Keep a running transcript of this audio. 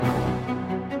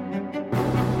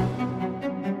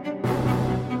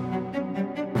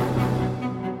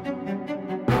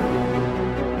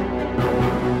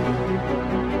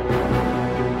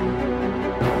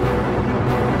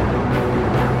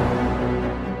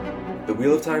The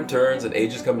wheel of time turns and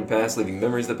ages come and pass, leaving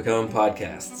memories that become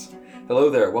podcasts. Hello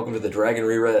there, welcome to the Dragon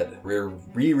Reread. We're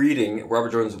rereading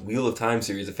Robert Jordan's Wheel of Time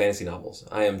series of fantasy novels.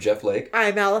 I am Jeff Lake.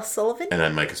 I'm Alice Sullivan. And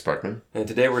I'm Micah Sparkman. And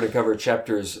today we're going to cover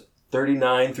chapters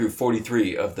 39 through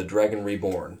 43 of The Dragon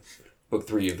Reborn, Book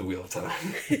 3 of the Wheel of Time.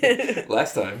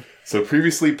 Last time. So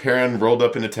previously, Perrin rolled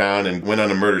up into town and went on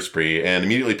a murder spree and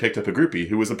immediately picked up a groupie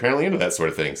who was apparently into that sort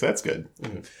of thing, so that's good.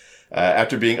 Mm-hmm.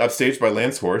 After being upstaged by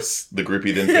Lance Horse, the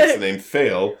groupie then picks the name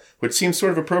Fail, which seems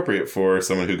sort of appropriate for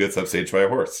someone who gets upstaged by a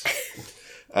horse.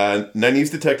 Nynaeve's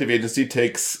detective agency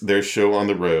takes their show on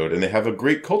the road, and they have a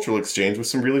great cultural exchange with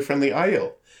some really friendly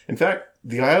Aiel. In fact,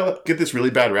 the Aiel get this really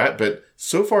bad rap, but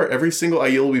so far every single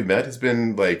Aiel we've met has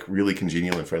been, really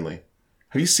congenial and friendly.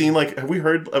 Have we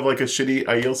heard of, a shitty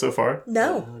Aiel so far?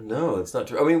 No. No, it's not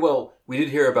true. I mean, we did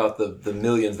hear about the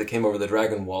millions that came over the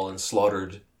Dragon Wall and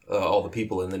slaughtered all the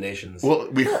people in the nations. Well,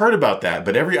 we heard about that,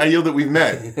 but every Aiel that we've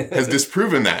met has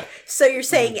disproven that. So you're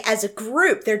saying as a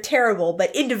group, they're terrible,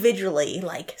 but individually,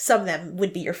 some of them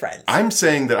would be your friends. I'm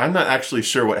saying that I'm not actually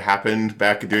sure what happened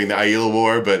back during the Aiel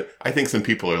War, but I think some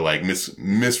people are,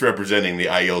 misrepresenting the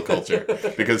Aiel culture,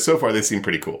 because so far they seem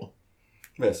pretty cool.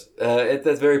 Yes,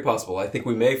 that's very possible. I think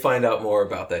we may find out more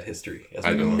about that history as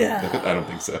we go on. I don't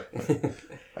think so.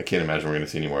 I can't imagine we're going to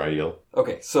see any more Aiel.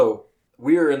 Okay, so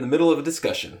we are in the middle of a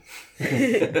discussion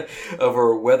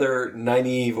over whether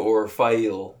Nynaeve or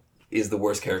Fail is the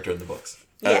worst character in the books.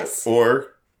 Yes.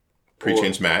 Or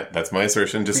pre-changed Matt. That's my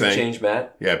assertion. Just saying. Pre-changed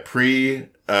Matt? Yeah, pre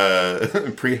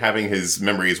having his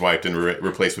memories wiped and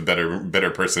replaced with better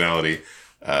personality.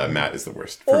 Matt is the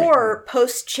worst. Or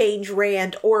post-change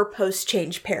Rand or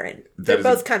post-change Perrin. They're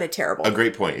both kind of terrible. A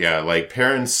great point, yeah.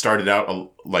 Perrin started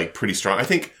out pretty strong. I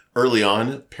think early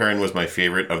on, Perrin was my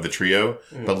favorite of the trio,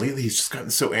 but lately he's just gotten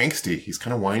so angsty. He's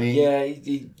kind of whiny. Yeah,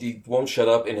 he won't shut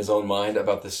up in his own mind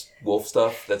about this wolf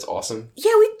stuff. That's awesome.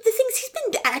 Yeah, the thing is, he's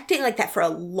been acting like that for a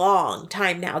long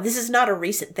time now. This is not a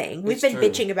recent thing. We've been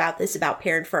bitching about this about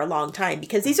Perrin for a long time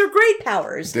because these are great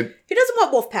powers. He doesn't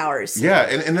want wolf powers. Yeah,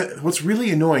 and what's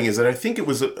really annoying is that I think it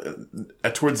was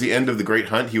towards the end of the Great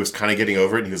Hunt, he was kind of getting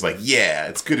over it, and he was like, yeah,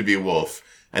 it's good to be a wolf.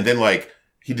 And then,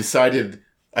 he decided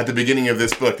at the beginning of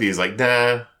this book, he's like,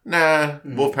 nah,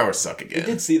 wolf powers suck again. You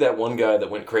did see that one guy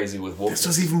that went crazy with wolf. This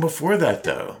was even before that,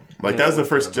 though. That was the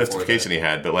first justification he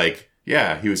had. But,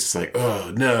 yeah, he was just like,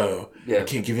 oh, no, I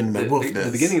can't give in to my wolfness.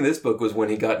 The beginning of this book was when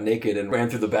he got naked and ran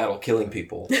through the battle killing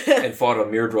people and fought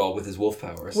on Myrddraal with his wolf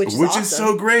powers. Which is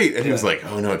so great. And he was like,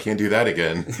 oh, no, I can't do that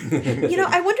again.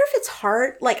 I wonder if it's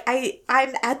hard.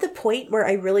 I'm at the point where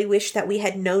I really wish that we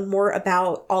had known more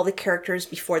about all the characters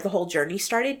before the whole journey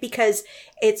started, because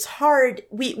it's hard.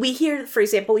 We hear, for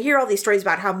example, all these stories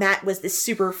about how Matt was this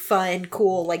super fun,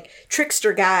 cool,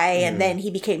 trickster guy, and then he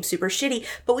became super shitty,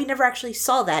 but we never actually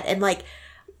saw that. And,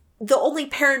 the only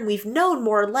Perrin we've known,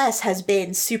 more or less, has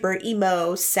been super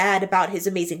emo, sad about his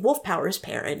amazing wolf powers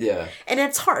Perrin. Yeah. And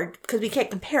it's hard, because we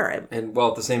can't compare him. And while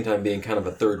at the same time being kind of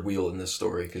a third wheel in this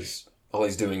story, because all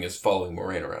he's doing is following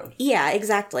Moraine around. Yeah,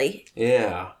 exactly.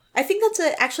 Yeah. I think that's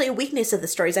actually a weakness of the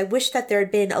stories. I wish that there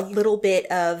had been a little bit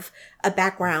of a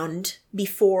background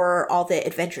before all the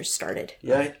adventures started.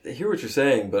 Yeah, I hear what you're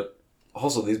saying, but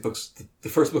also these books, the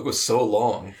first book was so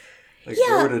long.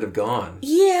 Where would it have gone?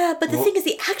 Yeah, but the thing is,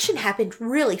 the action happened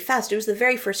really fast. It was the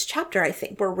very first chapter, I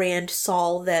think, where Rand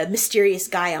saw the mysterious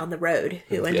guy on the road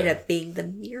who ended up being the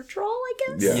Myrddraal, I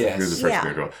guess? Yeah, he was the first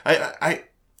Myrddraal.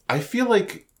 I feel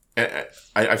like,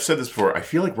 I've said this before, I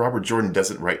feel like Robert Jordan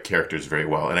doesn't write characters very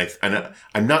well. And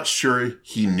I'm not sure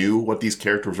he knew what these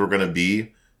characters were going to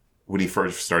be when he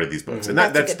first started these books. And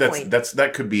that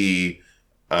could be...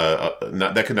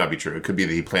 that could not be true. It could be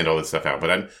that he planned all this stuff out,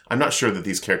 but I'm not sure that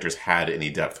these characters had any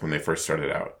depth when they first started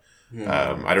out.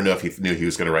 I don't know if he knew he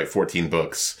was going to write 14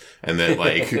 books and that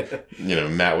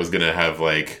Matt was going to have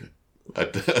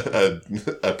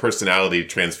a personality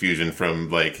transfusion from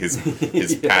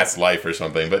his past life or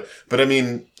something. But I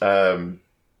mean, to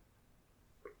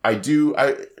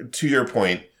your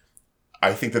point,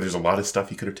 I think that there's a lot of stuff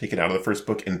he could have taken out of the first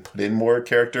book and put in more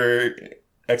character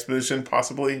exposition,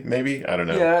 possibly, maybe. I don't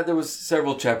know. Yeah, there was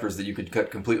several chapters that you could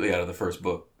cut completely out of the first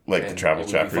book. The travel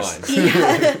chapters.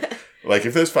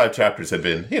 If those 5 chapters had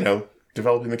been,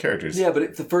 developing the characters. Yeah, but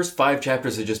if the first 5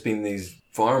 chapters had just been these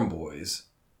farm boys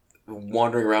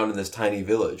wandering around in this tiny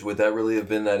village, would that really have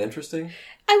been that interesting?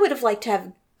 I would have liked to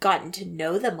have gotten to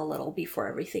know them a little before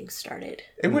everything started.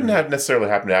 It wouldn't have necessarily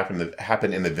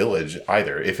happen in the village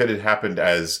either. If it had happened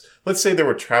as, let's say there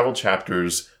were travel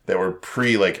chapters that were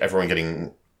everyone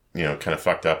getting, kind of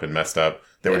fucked up and messed up,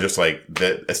 They were just like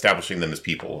establishing them as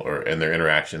people and their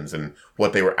interactions and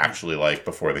what they were actually like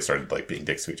before they started like being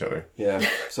dicks to each other. Yeah.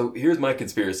 So here's my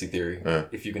conspiracy theory.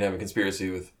 If you can have a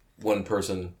conspiracy with one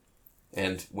person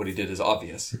and what he did is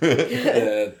obvious.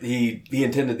 He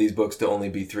intended these books to only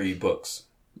be 3 books,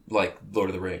 like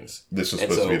Lord of the Rings. This was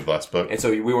supposed to be the last book. And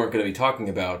so we weren't going to be talking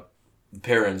about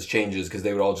Perrin's changes because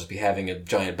they would all just be having a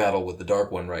giant battle with the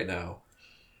Dark One right now.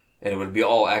 And it would be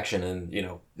all action and,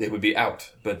 they would be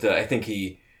out. But I think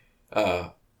he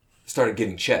started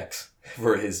getting checks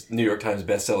for his New York Times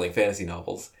best-selling fantasy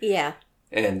novels. Yeah.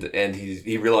 And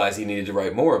he realized he needed to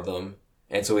write more of them.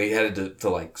 And so he had to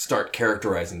like, start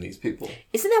characterizing these people.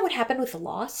 Isn't that what happened with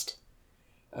Lost?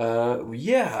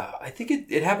 Yeah. I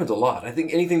think it happens a lot. I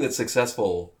think anything that's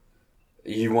successful,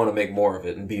 you want to make more of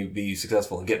it and be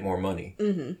successful and get more money.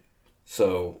 Mm-hmm.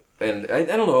 So... And I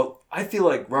don't know, I feel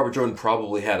like Robert Jordan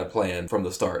probably had a plan from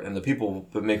the start, and the people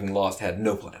making Lost had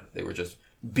no plan. They were just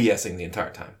BSing the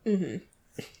entire time.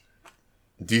 Mm-hmm.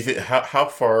 Do you think how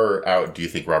far out do you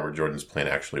think Robert Jordan's plan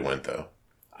actually went, though?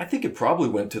 I think it probably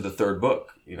went to the 3rd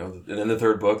book, And in the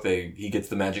 3rd book, he gets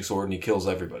the magic sword and he kills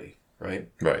everybody, right?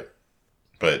 Right.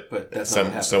 But that's not what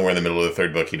happened. Somewhere in the middle of the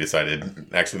 3rd book, he decided,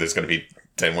 actually, there's going to be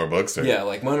 10 more books. Or... Yeah,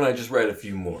 like, why don't I just write a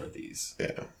few more of these?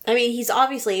 Yeah. I mean, he's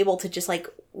obviously able to just, like,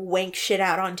 wank shit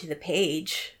out onto the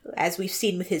page. As we've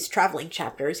seen with his traveling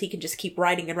chapters, he can just keep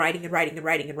writing and writing and writing and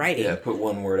writing and writing. Yeah, put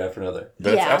one word after another.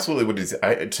 That's absolutely what he's...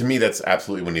 to me, that's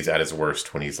absolutely when he's at his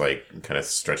worst, when he's, like, kind of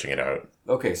stretching it out.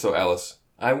 Okay, so Alice,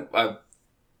 I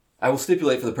will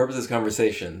stipulate for the purpose of this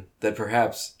conversation that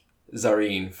perhaps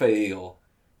Zareen Fail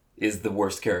is the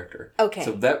worst character. Okay.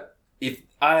 So that, if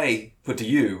I put to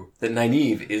you that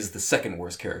Nynaeve is the 2nd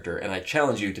worst character, and I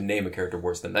challenge you to name a character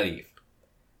worse than Nynaeve.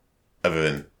 Other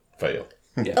than Fail.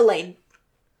 Yeah. Elaine.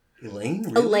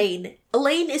 Elaine? Really?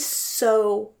 Elaine is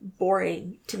so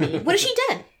boring to me. What has she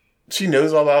done? She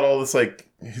knows all about all this, like,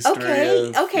 history.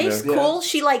 Okay, it's cool. Yeah.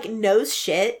 She, like, knows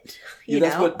shit.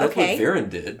 That's what Varen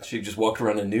did. She just walked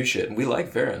around and knew shit, and we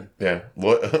like Varen. Yeah,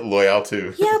 Loyal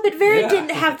too. Yeah, but Varen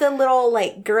didn't have the little,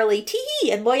 like, girly tee,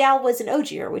 and Loyal was an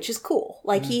Ogier, which is cool.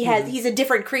 Like, he's a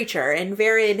different creature, and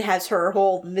Varen has her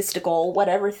whole mystical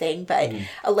whatever thing, but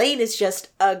Elaine is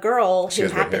just a girl who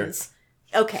happens...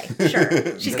 Okay,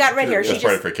 sure. She's got red hair. That's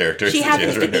part of her character. She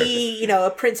happens to be, a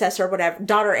princess or whatever,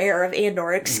 daughter heir of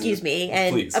Andor, excuse me.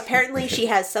 And apparently she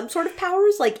has some sort of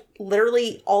powers, like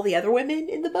literally all the other women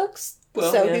in the books.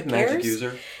 Well, so yeah, who cares? Magic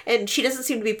user. And she doesn't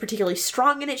seem to be particularly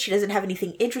strong in it. She doesn't have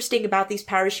anything interesting about these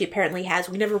powers she apparently has.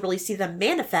 We never really see them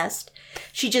manifest.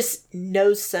 She just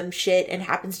knows some shit and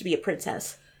happens to be a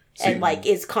princess. And, like,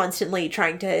 is constantly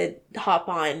trying to hop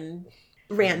on...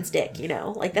 Rand's dick,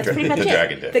 like that's pretty much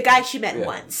it. The guy she met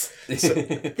once.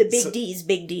 The big D's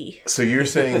big D. So you're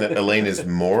saying that Elaine is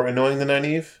more annoying than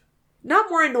Nynaeve? Not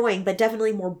more annoying, but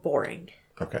definitely more boring.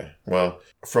 Okay. Well,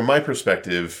 from my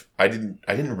perspective, I didn't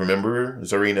remember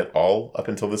Zareen at all up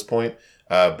until this point.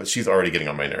 But she's already getting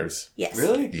on my nerves. Yes.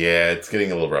 Really? Yeah, it's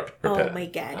getting a little repetitive. Oh my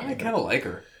god. I kind of like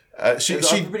her.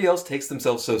 Everybody else takes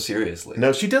themselves so seriously.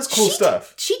 No, she does cool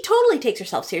stuff. She totally takes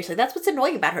herself seriously. That's what's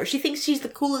annoying about her. She thinks she's the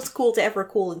coolest cool to ever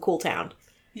cool in Cool Town.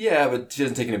 Yeah, but she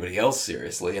doesn't take anybody else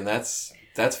seriously, and that's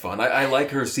fun. I like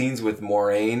her scenes with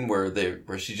Moraine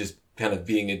where she's just kind of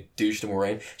being a douche to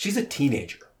Moraine. She's a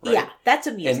teenager, right? Yeah, that's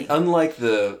amusing. And unlike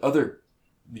the other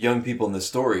young people in the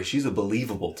story, she's a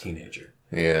believable teenager.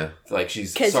 Yeah. Like,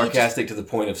 she's sarcastic to the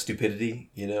point of stupidity,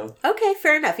 Okay,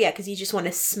 fair enough. Yeah, because you just want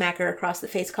to smack her across the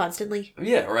face constantly.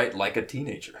 Yeah, right, like a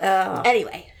teenager.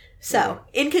 Anyway, so,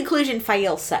 in conclusion,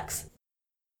 Fael sucks.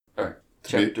 Alright,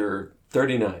 chapter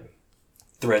 39.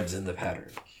 Threads in the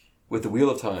Pattern. With the Wheel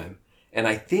of Time. And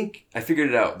I think I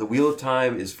figured it out. The Wheel of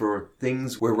Time is for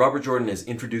things where Robert Jordan is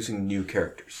introducing new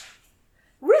characters.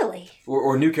 Really?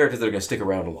 Or new characters that are going to stick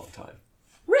around a long time.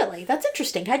 Really? That's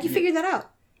interesting. How'd you figure that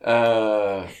out?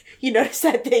 You noticed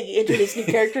that they introduced new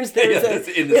characters? There was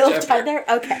a Wheel of Time there?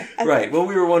 Okay. Right. Well,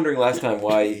 we were wondering last time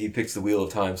why he picks the Wheel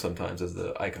of Time sometimes as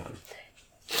the icon.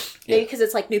 Maybe because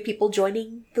it's like new people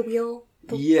joining the wheel?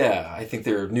 Yeah, I think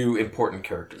they're new important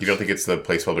characters. You don't think it's the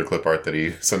placeholder clip art that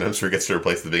he sometimes forgets to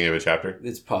replace at the beginning of a chapter?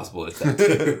 It's possible it's that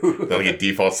too. Like he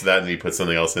defaults to that and he puts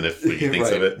something else in if he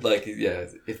thinks of it. Like, yeah,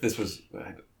 if this was...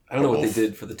 I don't know what they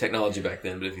did for the technology back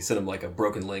then, but if you sent them like a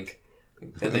broken link...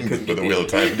 And they couldn't get the Wheel of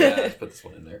Time. Yeah, let's put this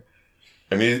one in there.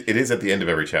 I mean, it is at the end of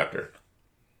every chapter.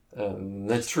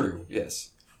 That's true,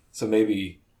 yes. So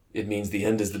maybe it means the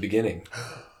end is the beginning.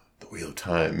 The Wheel of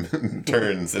Time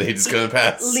turns and age is going to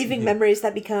pass. Leaving memories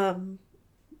that become...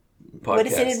 Podcasts. What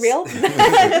is it in real?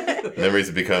 Memories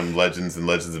have become legends and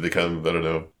legends have become, I don't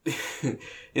know.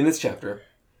 In this chapter,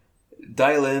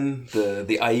 dial in,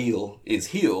 the Aiel is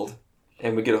healed,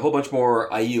 and we get a whole bunch more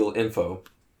Aiel info.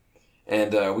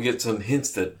 And we get some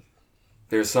hints that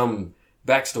there's some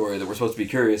backstory that we're supposed to be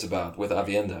curious about with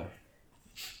Avienda.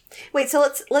 Wait, so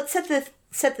let's set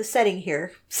the setting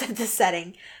here. Set the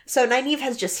setting. So Nynaeve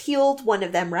has just healed one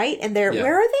of them, right? And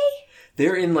where are they?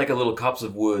 They're in like a little copse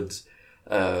of woods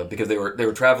because they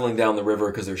were traveling down the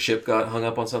river because their ship got hung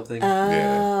up on something.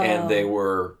 Oh. And they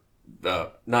were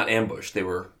not ambushed. They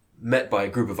were met by a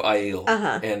group of Aiel,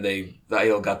 and the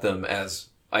Aiel got them as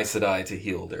Aes Sedai to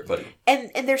heal their buddy. And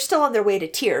they're still on their way to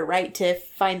Tyr, right? To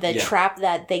find the trap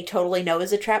that they totally know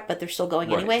is a trap, but they're still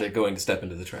going anyway? They're going to step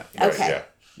into the trap. Okay. Right,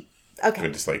 yeah.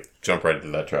 Okay. Just like jump right into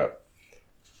that trap.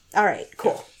 All right,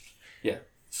 cool. Yeah.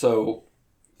 So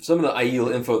some of the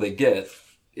Aiel info they get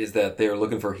is that they're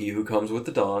looking for he who comes with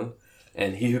the dawn,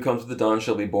 and he who comes with the dawn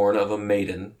shall be born of a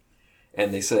maiden.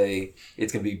 And they say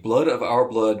it's going to be blood of our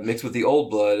blood mixed with the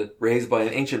old blood, raised by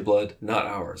an ancient blood, not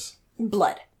ours.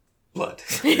 Blood. Blood.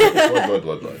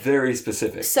 blood. Very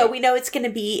specific. So we know it's going to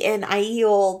be an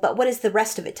Aiel, but what does the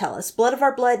rest of it tell us? Blood of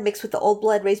our blood mixed with the old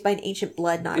blood, raised by an ancient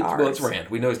blood, not ours. Well, it's Rand.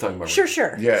 We know he's talking about Rand.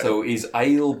 Sure. Yeah. So he's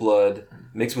Aiel blood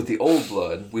mixed with the old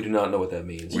blood. We do not know what that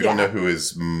means. We don't know who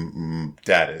his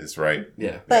dad is, right?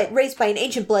 Yeah. But raised by an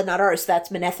ancient blood, not ours, so that's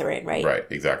Manetheren, right? Right,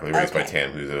 exactly. Raised by Okay.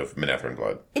 Tam, who's of Manetheren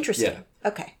blood. Interesting. Yeah.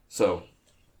 Okay. So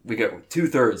we got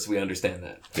 2/3. We understand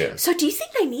that. Yeah. So do you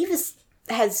think Nynaeve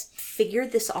has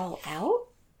figured this all out?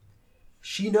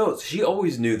 She knows. She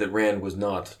always knew that Rand was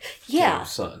not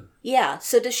Tam's son. Yeah.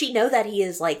 So does she know that he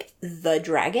is like the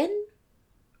dragon?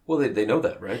 Well, they know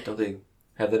that, right? Don't they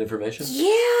have that information?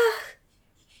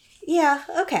 Yeah,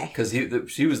 okay. Because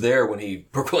she was there when he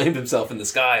proclaimed himself in the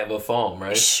sky above Falm,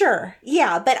 right? Sure.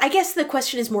 Yeah, but I guess the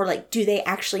question is more like, do they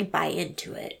actually buy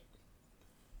into it?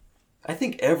 I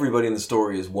think everybody in the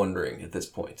story is wondering at this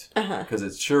point. Because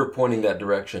it's sure pointing that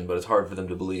direction, but it's hard for them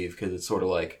to believe because it's sort of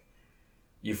like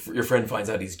your friend finds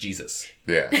out he's Jesus.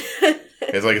 Yeah.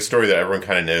 It's like a story that everyone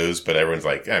kind of knows, but everyone's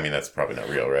like, I mean, that's probably not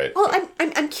real, right? Well,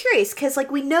 I'm curious because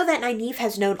like we know that Nynaeve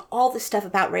has known all this stuff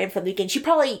about Rand from the beginning.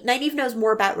 Nynaeve knows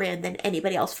more about Rand than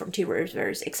anybody else from Two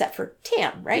Rivers except for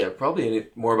Tam, right? Yeah, probably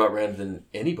more about Rand than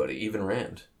anybody, even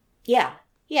Rand. Yeah.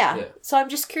 So I'm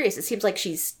just curious. It seems like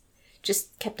she's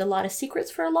just kept a lot of secrets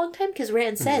for a long time because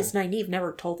Rand says Nynaeve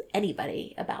never told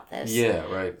anybody about this.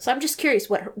 Yeah, right. So I'm just curious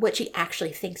what she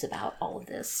actually thinks about all of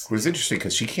this. It was interesting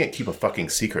because she can't keep a fucking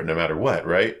secret no matter what,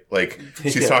 right? Like,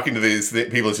 she's talking to these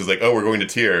people and she's like, oh, we're going to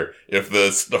Tyr. If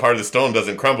the Heart of the Stone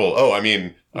doesn't crumble,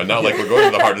 not like we're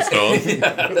going to the Heart of Stone.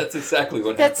 Yeah, that's exactly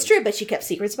what That's happened. true, but she kept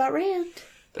secrets about Rand.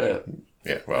 Yeah,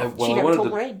 well. She never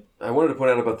told Rand. I wanted to point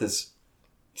out about this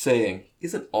saying,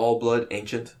 isn't all blood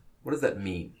ancient? What does that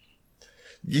mean?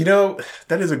 You know,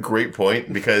 that is a great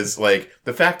point because, like,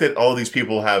 the fact that all these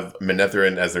people have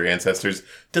Manetheren as their ancestors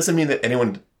doesn't mean that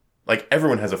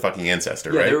everyone has a fucking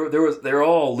ancestor, right? They're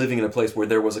all living in a place where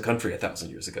there was a country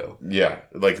 1,000 years ago. Yeah,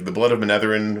 like, the blood of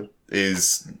Manetheren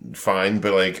is fine,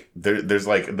 but, like, there's,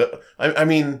 like,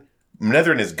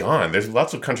 Manetheren is gone. There's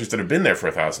lots of countries that have been there for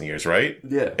 1,000 years, right?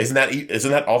 Yeah. Isn't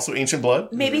that also ancient blood?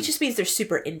 Maybe it just means they're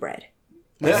super inbred.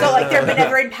 So, like, their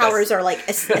Manetheren powers are, like,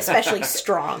 especially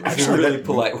strong. That's a really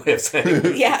polite way of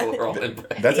saying Yeah. people are all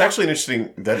inbred. That's actually an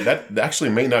interesting... That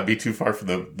actually may not be too far from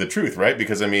the truth, right?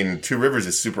 Because, Two Rivers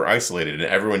is super isolated, and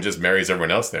everyone just marries everyone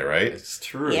else there, right? It's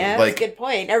true. Yeah, Like- that's a good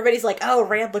point. Everybody's like, oh,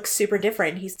 Rand looks super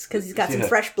different. Because he's got some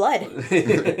fresh blood.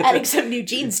 Adding some new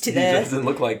genes to He the... doesn't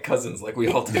look like cousins like we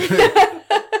all do.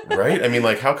 Right? I mean,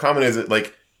 like, how common is it?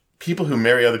 Like, people who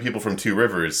marry other people from Two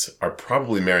Rivers are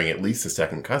probably marrying at least a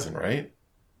second cousin, right?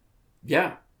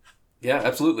 Yeah,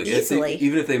 absolutely. Easily.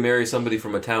 Even if they marry somebody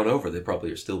from a town over, they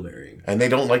probably are still marrying. And they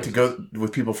don't like to go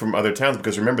with people from other towns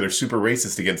because remember, they're super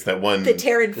racist against that one... The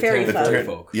Terran fairy The folk. fairy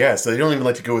folk. Yeah, so they don't even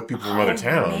like to go with people from other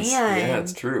towns. Man. Yeah,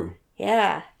 it's true.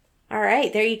 Yeah. All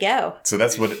right, there you go. So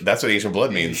that's what ancient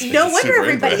blood means. No It's wonder super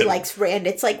everybody inbred. likes Rand.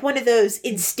 It's like one of those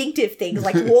instinctive things,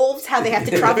 like wolves, how they have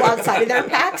to travel outside of their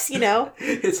packs, you know?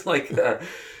 It's like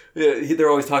they're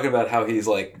always talking about how he's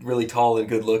like really tall and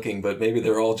good looking, but maybe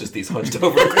they're all just these hunched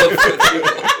over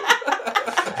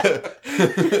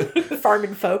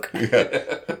Farming folk.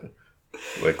 Yeah.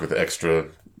 Like with extra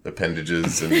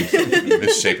appendages and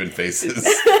misshapen faces.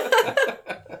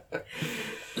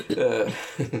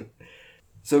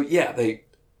 So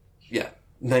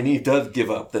Nynaeve does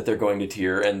give up that they're going to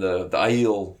Tyr, and the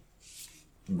Aiel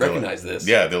recognize this.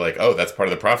 Yeah, they're like, oh, that's part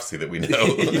of the prophecy that we know.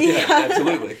 Yeah,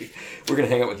 absolutely. We're going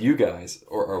to hang out with you guys,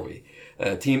 or are we?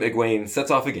 Team Egwene sets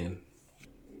off again.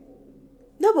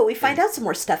 No, but we find out some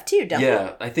more stuff too, don't we?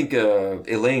 Yeah, I think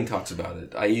Elaine talks about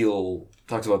it. Aiel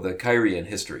talks about the Kyrian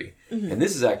history. Mm-hmm. And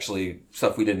this is actually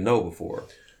stuff we didn't know before.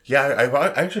 Yeah, I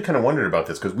actually kind of wondered about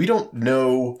this, because we don't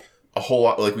know a whole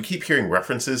lot. Like, we keep hearing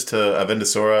references to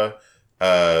Avendasora,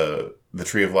 the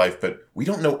Tree of Life, but we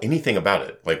don't know anything about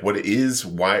it. Like, what it is,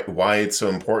 why it's so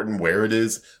important, where it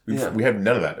is. We have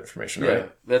none of that information, right? Yeah,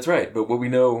 that's right. But what we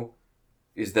know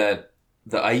is that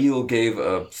the Aiel gave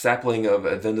a sapling of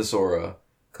Avendasora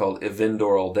called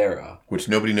Evendor Aldera. Which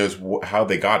nobody knows how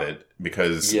they got it,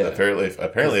 because apparently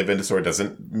Avendasora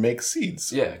doesn't make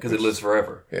seeds. Yeah, because it lives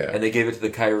forever. Yeah. And they gave it to the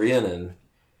Kyrianen,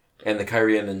 and the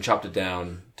Kyrianen chopped it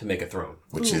down to make a throne.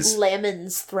 Which is...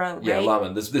 Laman's throne, right? Yeah,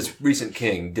 Laman. This recent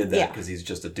king did that because he's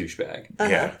just a douchebag.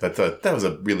 Yeah, that was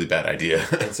a really bad idea.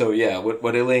 And so, yeah,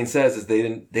 what Elaine says is they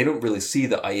don't really see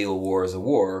the Aiel War as a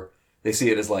war. They see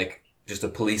it as like just a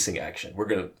policing action. We're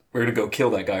gonna go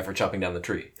kill that guy for chopping down the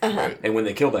tree. Right. And when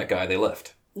they killed that guy, they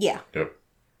left. Yeah. Yep.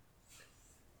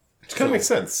 Which kind of makes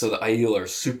sense. So the Aiel are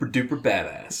super duper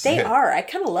badass. They are. I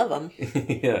kind of love them.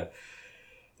 Yeah.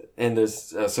 And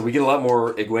there's so we get a lot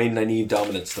more Egwene Nynaeve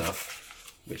dominant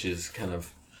stuff, which is kind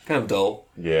of dull.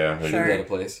 Yeah. Sure. Out of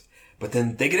place. But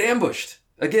then they get ambushed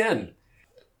again.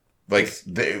 Like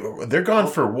they're gone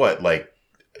for what? Like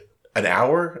an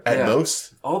hour at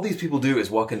most? All these people do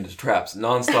is walk into traps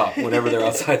nonstop whenever they're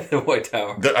outside the White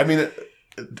Tower. I mean,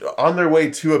 on their way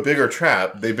to a bigger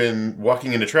trap, they've been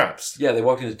walking into traps. Yeah, they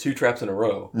walked into 2 traps in a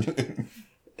row.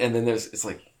 And then it's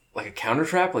like a counter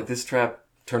trap. Like this trap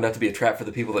turned out to be a trap for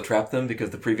the people that trapped them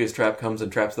because the previous trap comes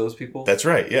and traps those people. That's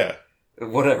right, yeah.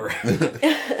 Whatever.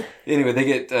 Anyway, they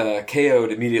get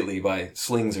KO'd immediately by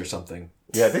slings or something.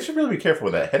 Yeah, they should really be careful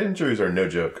with that. Head injuries are no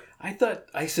joke. I thought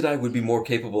Aes Sedai would be more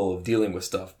capable of dealing with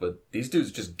stuff, but these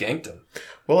dudes just ganked him.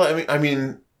 Well, I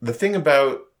mean, the thing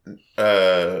about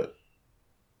an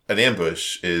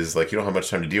ambush is like you don't have much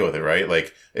time to deal with it, right?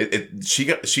 Like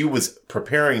she was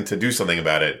preparing to do something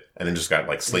about it, and then just got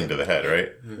like slinged to the head,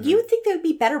 right? Mm-hmm. You would think they would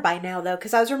be better by now, though,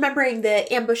 because I was remembering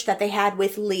the ambush that they had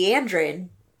with Leandrin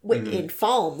in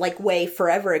Falm, like way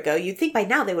forever ago. You'd think by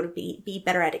now they would be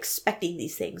better at expecting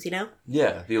these things, you know?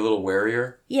 Yeah, be a little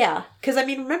warier. Yeah, because I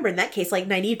mean, remember in that case, like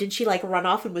Nynaeve, didn't she like run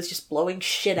off and was just blowing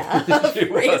shit up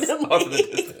randomly? Off in the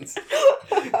distance.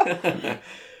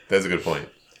 That's a good point.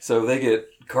 So they get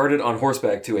carted on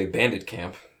horseback to a bandit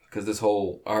camp because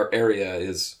our area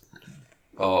is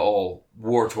all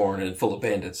war torn and full of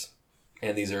bandits,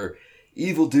 and these are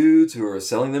evil dudes who are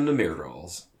selling them to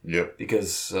Myrddraals. Yep.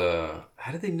 Because,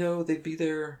 how did they know they'd be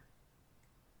there?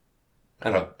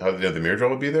 I don't know. How did they know the Myrddraal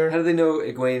would be there? How did they know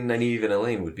Egwene, Nynaeve, and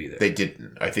Elaine would be there? They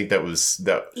didn't. I think that was...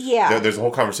 Yeah. There's a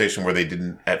whole conversation where they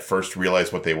didn't at first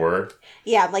realize what they were.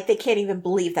 Yeah, like they can't even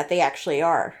believe that they actually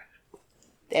are.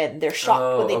 And they're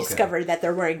shocked when they discover that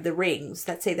they're wearing the rings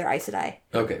that say they're Aes Sedai.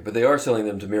 Okay, but they are selling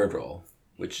them to Myrddraal,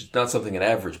 which is not something an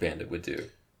average bandit would do.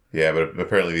 Yeah, but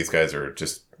apparently these guys are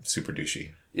just super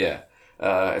douchey. Yeah.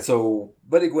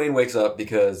 But Egwene wakes up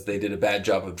because they did a bad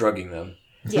job of drugging them.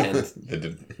 Yeah. And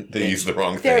they used the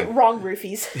wrong They're thing. wrong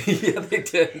roofies. Yeah, they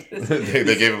did.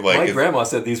 they gave him like... My grandma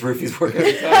said these roofies work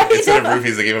every time. Instead of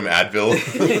roofies, they gave him Advil.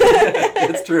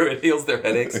 It's true. It heals their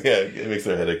headaches. Yeah, it makes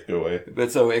their headache go away.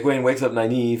 But so Egwene wakes up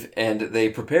Nynaeve, and they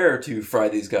prepare to fry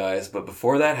these guys. But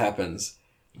before that happens,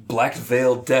 black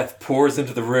veiled death pours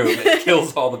into the room and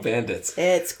kills all the bandits.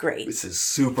 It's great. This is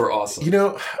super awesome. You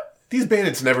know, these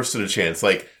bandits never stood a chance.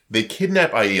 Like, they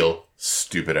kidnap Aiel.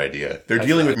 Stupid idea. They're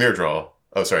dealing with Myrddraal.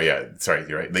 Oh, sorry,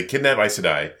 you're right. They kidnap Aes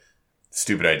Sedai.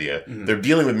 Stupid idea. Mm-hmm. They're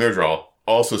dealing with Myrddraal.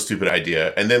 Also stupid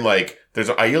idea. And then, like, there's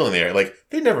an Aiel in there. Like,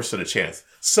 they never stood a chance.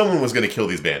 Someone was going to kill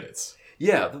these bandits.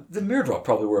 Yeah, the Myrddraal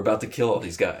probably were about to kill all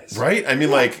these guys. Right? I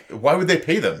mean, like, why would they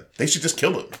pay them? They should just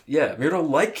kill them. Yeah, Myrddraal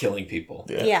like killing people.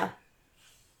 Yeah.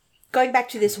 Going back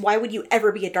to this, why would you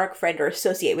ever be a Dark Friend or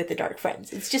associate with the Dark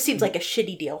Friends? It just seems like a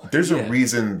shitty deal. There's a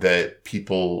reason that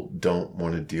people don't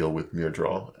want to deal with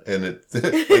Myrddraal. And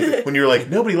like, when you're like,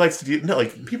 nobody likes to deal... No,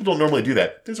 like, people don't normally do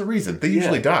that. There's a reason. They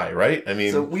usually die, right? I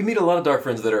mean... So we meet a lot of Dark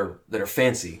Friends that are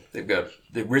fancy. They've got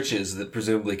the riches that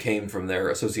presumably came from their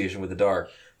association with the Dark.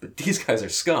 But these guys are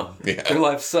scum. Yeah. Their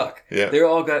lives suck. Yeah. They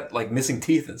all got, like, missing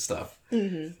teeth and stuff.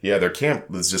 Mm-hmm. Yeah, their camp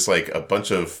was just, like, a bunch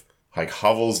of... like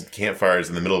hovels, campfires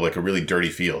in the middle of like a really dirty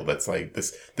field. That's like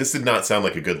this did not sound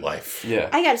like a good life. Yeah,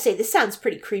 I gotta say this sounds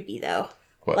pretty creepy though.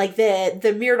 What? Like the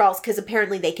Myrddraals, because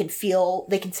apparently they can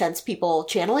sense people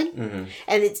channeling,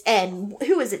 and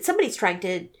who is it? Somebody's trying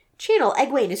to channel.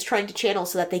 Egwene is trying to channel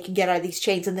so that they can get out of these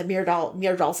chains, and the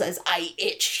Myrddraal says, "I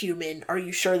itch, human. Are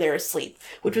you sure they're asleep?"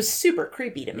 Which was super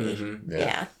creepy to me. Mm-hmm.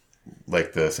 Yeah.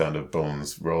 like the sound of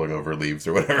bones rolling over leaves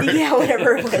or whatever. Yeah,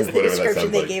 whatever it was, the Whatever that description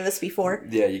sounds they like. gave us before.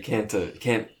 Yeah, you can't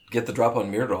get the drop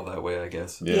on Myrddraal that way, I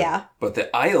guess. Yeah. But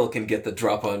the Isle can get the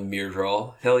drop on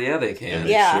Myrddraal. Hell yeah, they can. And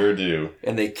they Yeah. sure do.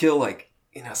 And they kill, like,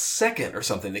 in a second or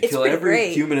something. They It's kill pretty every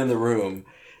great. human in the room.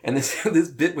 And this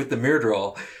bit with the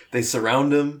Myrddraal, they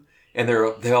surround him, and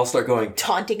they all start going,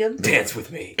 Taunting him. dance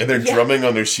with me. And they're drumming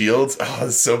on their shields. Oh,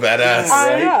 it's so badass.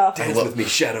 I know. Dance with me,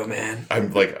 Shadow Man.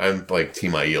 I'm like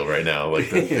Team Aiel right now.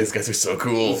 Like these guys are so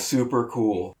cool. Super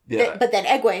cool. Yeah. But then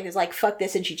Egwene is like, fuck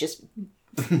this, and she just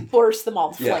bursts them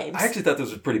all to Yeah, flames. I actually thought this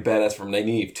was pretty badass from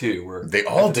Nynaeve, too. Where They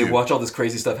all after do. They watch all this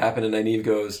crazy stuff happen, and Nynaeve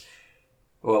goes,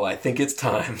 well, I think it's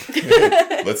time.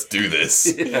 Let's do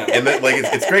this. Yeah. And that, like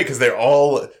it's great because they're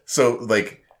all so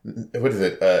like what is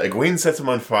it? Egwene sets them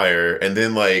on fire, and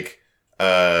then like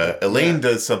Elaine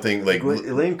does something like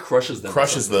Elaine crushes them.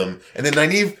 crushes them, and then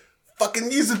Nynaeve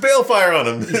fucking uses balefire on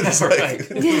them. It's like,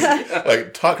 right.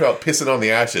 like talk about pissing on the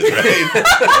ashes, right?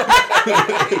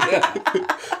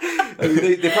 I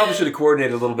mean, they probably should have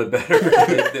coordinated a little bit better.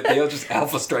 They all just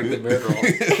alpha strike the Myrddraal.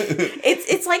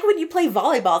 It's like when you play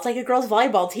volleyball. It's like a girls'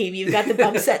 volleyball team. You've got the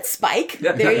bump set spike.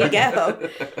 There you go.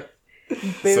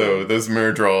 Boom. So those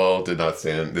Myrddraal did not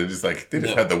stand. They just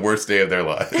had the worst day of their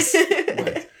lives.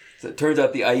 Right. So it turns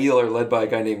out the Aiel are led by a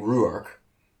guy named Ruark,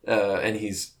 and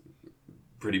he's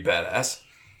pretty badass.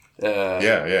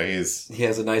 Yeah, he's He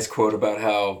has a nice quote about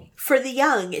how For the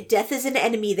young, death is an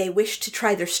enemy they wish to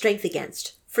try their strength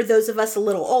against. For those of us a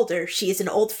little older, she is an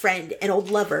old friend, an old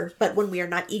lover, but one we are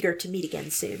not eager to meet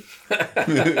again soon.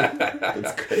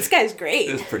 This guy's great.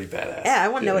 it's pretty badass. Yeah, I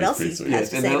want to know what he's else pretty he sweet. has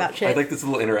to And say about I shit. like this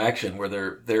little interaction where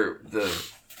the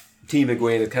team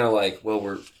Egwene is kind of like, well,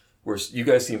 we're you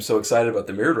guys seem so excited about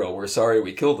the Myrddraal. We're sorry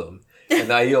we killed them. And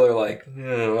the Aiel are like,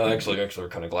 yeah, well, actually, we're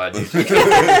kind of glad you did.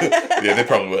 yeah. They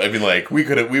probably would. I mean, like we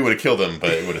would have killed them, but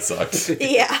it would have sucked.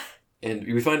 Yeah. And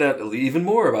we find out even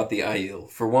more about the Aiel.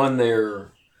 For one,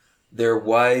 they're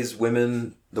wise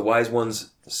women. The wise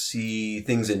ones see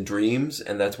things in dreams,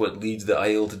 and that's what leads the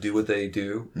Aiel to do what they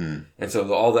do. And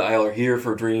so all the Aiel are here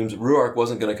for dreams. Ruark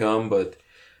wasn't going to come, but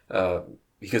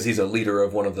because he's a leader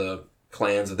of one of the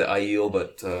clans of the Aiel,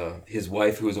 but his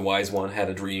wife, who was a wise one, had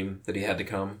a dream that he had to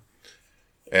come.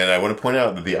 And I want to point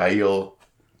out that the Aiel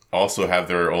also have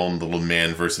their own little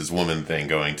man versus woman thing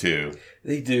going too.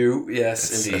 They do,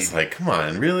 yes, indeed. It's like, come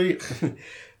on, really?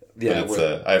 Yeah, But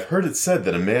it's, I've heard it said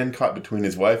that a man caught between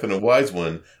his wife and a wise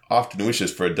one often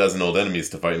wishes for a dozen old enemies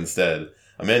to fight instead.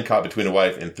 A man caught between a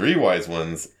wife and 3 wise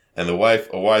ones, and the wife,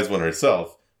 a wise one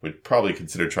herself, would probably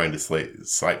consider trying to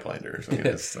sideblind her. So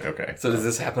it's like, okay. So does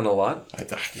this happen a lot?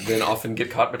 Men often get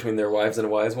caught between their wives and a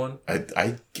wise one?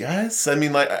 I guess. I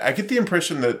mean, like, I get the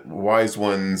impression that wise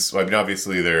ones, I mean,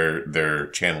 obviously they're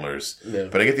channelers,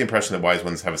 but I get the impression that wise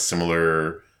ones have a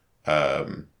similar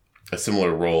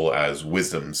role as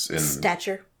wisdoms in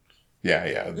Stature. Yeah.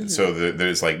 Mm-hmm. So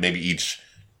there's like maybe each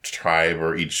tribe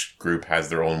or each group has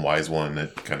their own wise one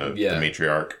that kind of the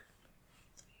matriarch.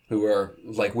 Who are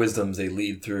like wisdoms, they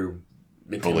lead through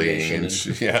intimidation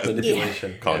and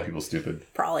manipulation. Calling people stupid.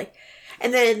 Probably.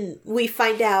 And then we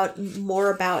find out more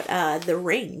about the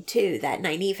ring, too, that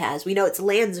Nynaeve has. We know it's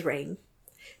Lan's ring.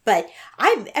 But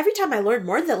every time I learn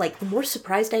more, the more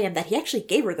surprised I am that he actually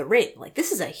gave her the ring. Like,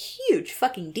 this is a huge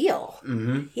fucking deal.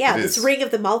 Mm-hmm. Yeah, this ring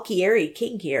of the Malkieri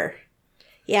king here.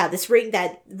 Yeah, this ring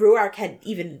that Ruark had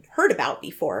even heard about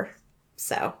before.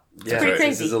 So, it's pretty crazy.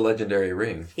 This is a legendary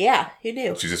ring. Yeah, who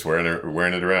knew? She's just wearing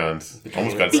it around.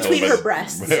 Almost got between her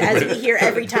breasts, as we hear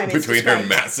every time it's between her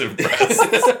massive breasts.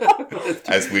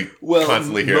 As we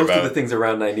constantly hear most about. Most of the things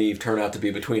around Nynaeve turn out to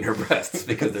be between her breasts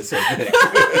because they're so big.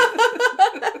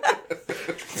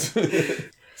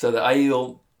 So the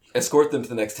Aiel escort them to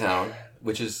the next town,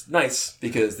 which is nice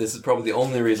because this is probably the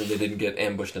only reason they didn't get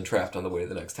ambushed and trapped on the way to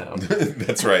the next town.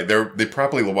 That's right. They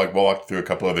probably walked through a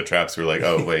couple other traps. Who were like,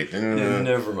 oh wait,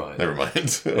 never mind.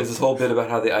 There's this whole bit about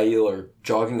how the Aiel are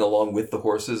jogging along with the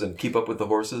horses and keep up with the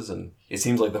horses, and it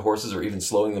seems like the horses are even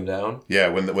slowing them down. Yeah,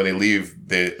 when they leave,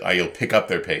 the Aiel pick up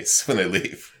their pace when they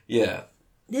leave. Yeah.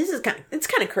 This is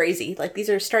kind of crazy. Like, these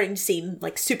are starting to seem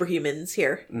like superhumans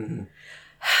here. Mm-hmm.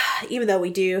 Even though we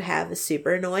do have a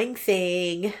super annoying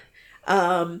thing.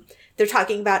 They're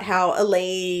talking about how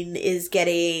Elaine is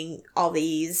getting all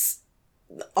these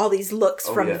looks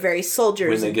from various soldiers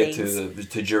when they and get things.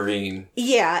 to Jareen.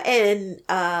 Yeah, and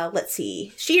let's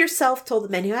see. She herself told the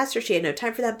men who asked her she had no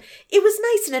time for them. It was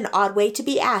nice in an odd way to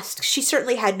be asked. She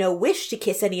certainly had no wish to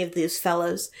kiss any of those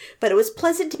fellows, but it was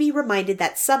pleasant to be reminded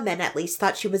that some men at least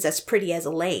thought she was as pretty as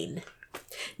Elaine.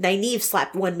 Nynaeve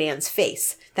slapped one man's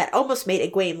face. That almost made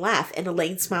Egwene laugh, and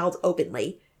Elaine smiled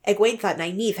openly. Egwene thought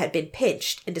Nynaeve had been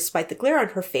pinched, and despite the glare on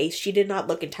her face, she did not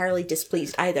look entirely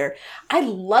displeased either. I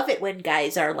love it when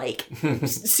guys are, like,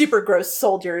 super gross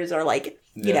soldiers or, like,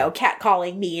 you know,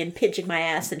 catcalling me and pinching my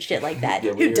ass and shit like that.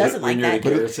 Who doesn't like that?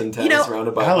 You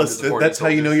know, Alice, that's how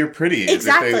you know you're pretty.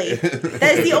 Exactly.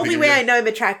 That is the only way I know I'm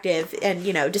attractive, and,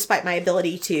 you know, despite my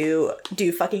ability to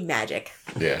do fucking magic.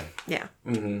 Yeah. Yeah.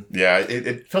 Mm-hmm. Yeah,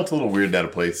 it felt a little weird and out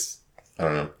of place. I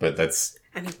don't know, but that's...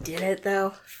 I mean, did it,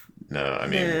 though? No, I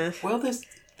mean... Well,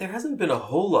 there hasn't been a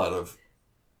whole lot of,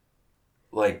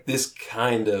 like, this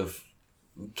kind of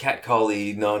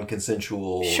catcally,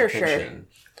 non-consensual tension. Sure.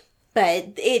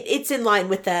 But it's in line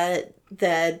with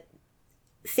the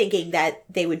thinking that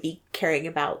they would be caring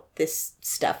about this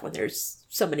stuff when there's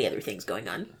so many other things going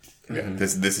on. Yeah,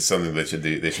 this is something that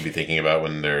they should be thinking about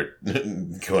when they're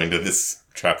going to this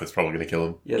trap that's probably going to kill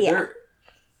them. Yeah.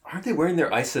 Aren't they wearing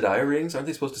their Aes Sedai rings? Aren't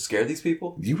they supposed to scare these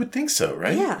people? You would think so,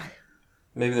 right? Yeah.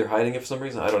 Maybe they're hiding it for some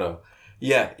reason. I don't know.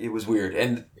 Yeah, it was weird,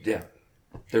 and their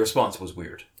response was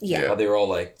weird. Yeah, how they were all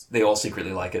like, they all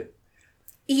secretly like it.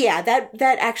 Yeah, that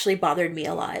actually bothered me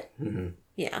a lot. Mm-hmm.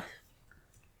 Yeah.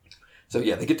 So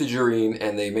yeah, they get to Jureen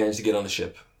and they manage to get on the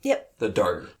ship. Yep. The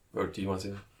Dart. Or do you want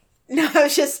to? No,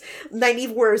 it's just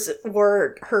Nynaeve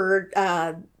wore her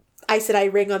Aes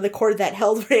Sedai ring on the cord that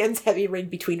held Rand's heavy ring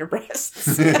between her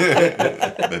breasts.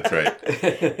 That's right.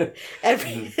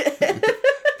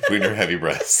 Between her heavy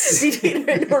breasts. Between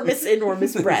her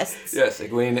enormous breasts. Yes,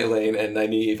 Egwene, Elaine, and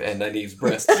Nynaeve's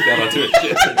breasts got onto a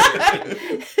ship.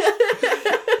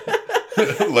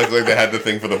 Luckily they had the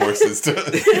thing for the horses to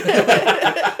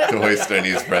hoist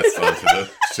Nynaeve's breasts onto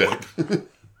the ship.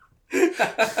 I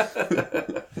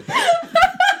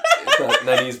thought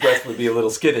Nynaeve's breast would be a little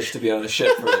skittish to be on a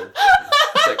ship for a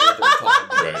second or third time.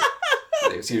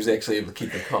 Right. He was actually able to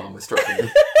keep them calm with stroking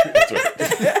them. That's right.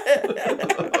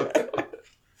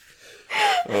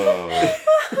 Oh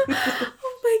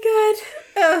my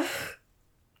god.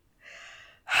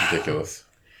 Ridiculous.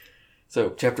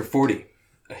 So, chapter 40.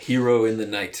 A hero in the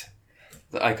night.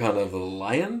 The icon of a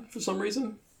lion, for some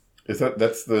reason?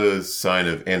 That's the sign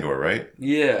of Andor, right?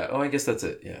 Yeah. Oh, I guess that's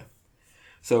it. Yeah.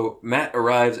 So Matt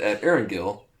arrives at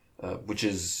Erangel, which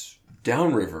is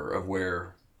downriver of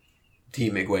where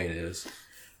Team Egwene is.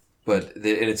 And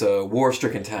it's a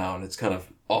war-stricken town. It's kind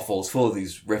of awful. It's full of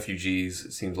these refugees.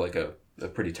 It seems like a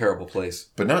pretty terrible place.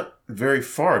 But not very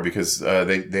far, because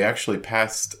they actually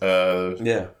passed...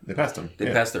 They passed them.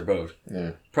 They passed their boat.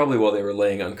 Yeah. Probably while they were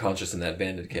laying unconscious in that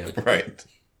bandit camp. Right.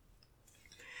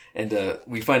 And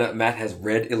we find out Matt has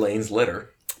read Elaine's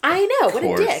letter. I know, what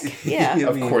a dick. Yeah.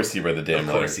 Of course he read the damn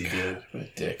letter. Of course he did. What a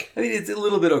dick. I mean, it's a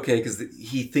little bit okay, because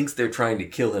he thinks they're trying to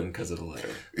kill him because of the letter.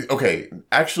 Okay,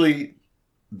 actually,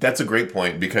 that's a great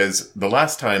point, because the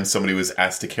last time somebody was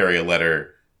asked to carry a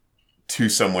letter to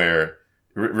somewhere...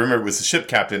 Remember, it was the ship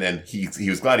captain, and he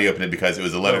was glad he opened it because it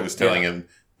was a letter that was telling him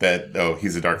that,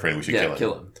 he's a dark friend, we should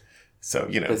kill him. So,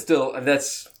 you know. But still,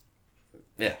 that's...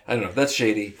 Yeah, I don't know. That's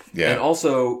shady. Yeah. And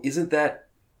also, isn't that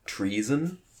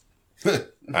treason?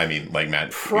 I mean, like,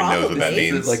 Matt knows what that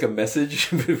means. Is it like a message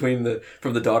from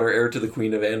the daughter heir to the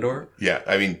Queen of Andor? Yeah,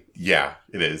 I mean, yeah,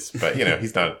 it is. But, you know,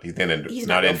 he's not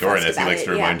Andoran, as he likes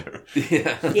to remind her.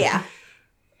 Yeah. Yeah.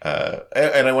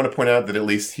 And I want to point out that at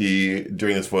least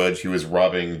during this voyage, he was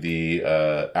robbing the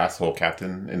asshole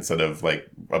captain instead of, like,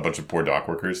 a bunch of poor dock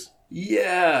workers.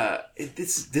 Yeah.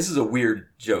 This is a weird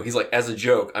joke. He's like, as a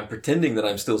joke, I'm pretending that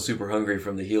I'm still super hungry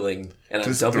from the healing, and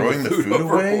I'm dumping the food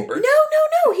away? No.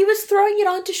 He was throwing it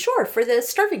onto shore for the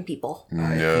starving people. No.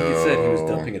 I think he said he was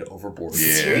dumping it overboard.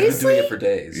 Yeah. Seriously? He's been doing it for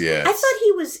days. Yes.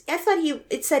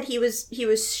 It said he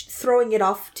was throwing it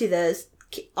off to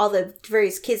all the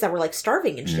various kids that were like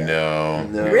starving and shit. No.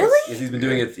 Really? He's been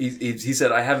doing it. He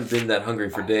said, I haven't been that hungry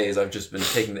for days. I've just been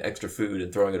taking the extra food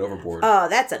and throwing it overboard. Oh,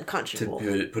 that's unconscionable.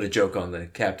 To put a joke on the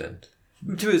captain.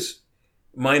 To his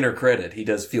minor credit, he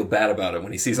does feel bad about it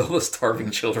when he sees all the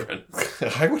starving children.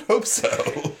 I would hope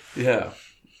so. Yeah.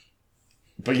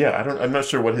 But yeah, I'm not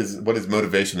sure what his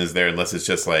motivation is there, unless it's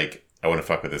just like, I want to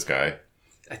fuck with this guy.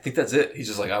 I think that's it. He's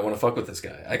just like, I want to fuck with this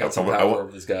guy. I got some power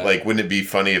over this guy. Like, wouldn't it be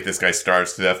funny if this guy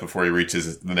starves to death before he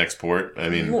reaches the next port? I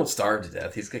mean, he won't starve to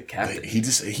death. He's got captain. He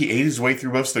ate his way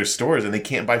through most of their stores, and they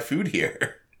can't buy food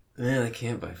here. Yeah, they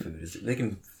can't buy food. They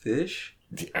can fish?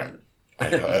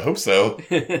 I hope so.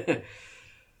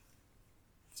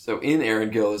 So in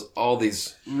Erangel is all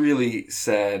these really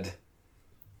sad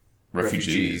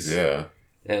refugees. Yeah.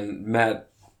 And Matt,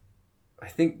 I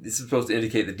think this is supposed to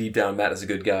indicate that deep down Matt is a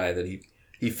good guy, that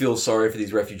he feels sorry for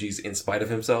these refugees in spite of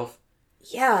himself.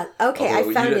 Yeah, okay, Although,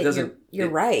 I found it. You're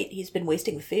right. He's been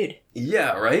wasting the food.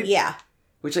 Yeah, right? Yeah.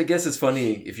 Which I guess is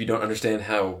funny if you don't understand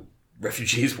how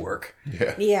refugees work.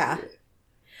 Yeah. Yeah.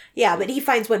 Yeah, but he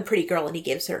finds one pretty girl and he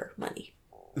gives her money.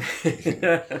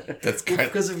 That's kind of...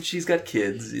 because she's got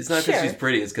kids. It's not because Sure. she's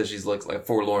pretty. It's because she looks like a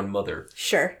forlorn mother.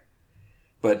 Sure.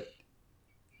 But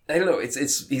I don't know.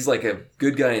 He's like a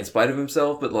good guy in spite of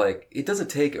himself. But like, it doesn't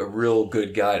take a real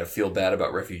good guy to feel bad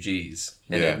about refugees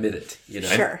and admit it. You know.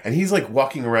 Sure. And he's like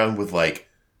walking around with like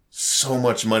so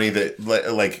much money that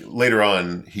like later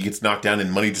on he gets knocked down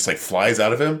and money just like flies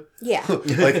out of him. Yeah.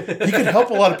 Like he could help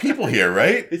a lot of people here,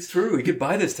 right? It's true. He could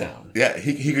buy this town. Yeah,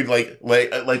 he could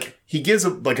like he gives a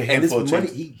handful of money.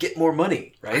 change. He'd get more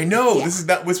money, right? I know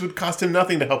Yeah. this would cost him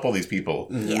nothing to help all these people.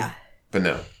 Yeah. But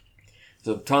no.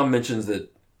 So Tom mentions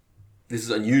that this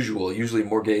is unusual. Usually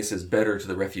Morghese is better to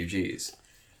the refugees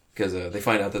because they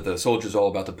find out that the soldiers are all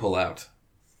about to pull out.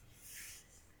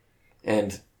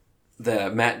 And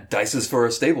Matt dices for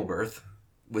a stable berth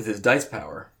with his dice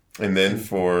power. And then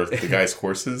for the guy's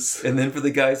horses. And then for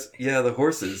the guys, the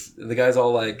horses. And the guy's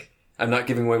all like, I'm not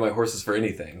giving away my horses for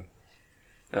anything.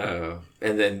 And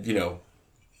then,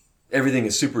 everything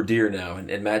is super dear now.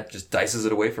 And Matt just dices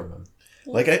it away from him.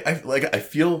 I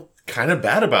feel kind of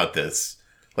bad about this.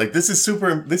 Like this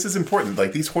is important.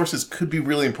 Like these horses could be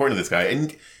really important to this guy.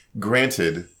 And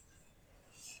granted,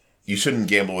 you shouldn't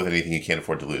gamble with anything you can't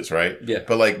afford to lose, right? Yeah.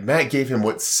 But like Matt gave him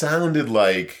what sounded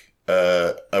like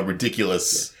a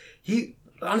ridiculous. He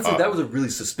honestly, that was a really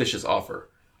suspicious offer.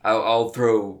 I'll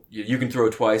throw. You can throw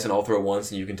twice, and I'll throw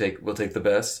once, and we'll take the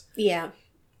best. Yeah.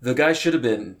 The guy should have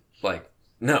been like,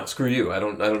 no, screw you. I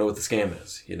don't know what the scam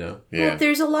is. Yeah. Well,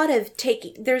 there's a lot of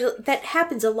that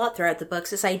happens a lot throughout the books.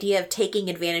 This idea of taking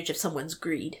advantage of someone's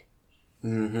greed.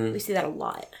 Mm-hmm. We see that a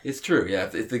lot. It's true. Yeah.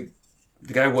 If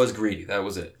the guy was greedy. That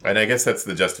was it. And I guess that's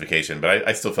the justification, but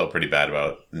I still felt pretty bad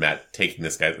about Matt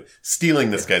stealing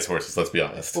this guy's horses, let's be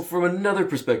honest. Well, from another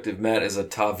perspective, Matt is a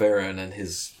Taveran, and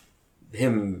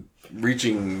him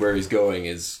reaching where he's going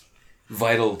is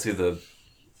vital to the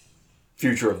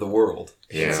future of the world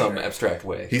in some abstract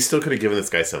way. He still could have given this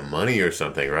guy some money or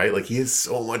something, right? Like, he has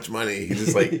so much money. He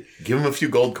just, like, give him a few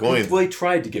gold coins. Well, he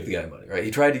tried to give the guy money, right?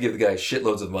 He tried to give the guy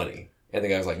shitloads of money, and the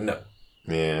guy was like, no.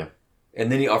 Yeah. And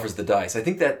then he offers the dice. I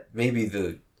think that maybe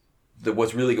the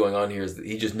what's really going on here is that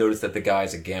he just noticed that the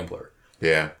guy's a gambler.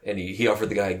 Yeah. And he offered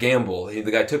the guy a gamble. The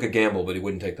guy took a gamble, but he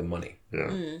wouldn't take the money. Yeah.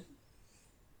 Mm.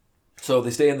 So they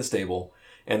stay in the stable,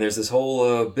 and there's this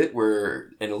whole bit where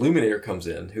an illuminator comes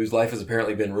in, whose life has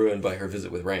apparently been ruined by her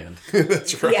visit with Rand.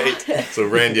 That's right. Yeah. So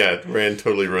Rand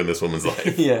totally ruined this woman's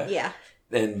life. Yeah. Yeah.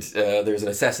 And there's an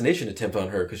assassination attempt on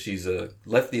her because she's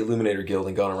left the Illuminator Guild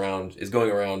and is going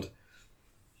around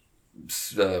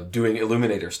doing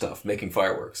Illuminator stuff, making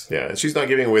fireworks. Yeah, and she's not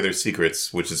giving away their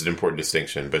secrets, which is an important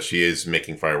distinction, but she is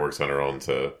making fireworks on her own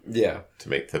to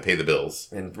pay the bills.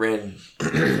 And Rand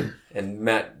and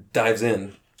Matt dives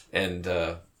in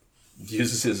and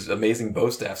uses his amazing bow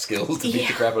staff skills to beat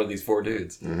the crap out of these four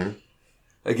dudes. Mm-hmm.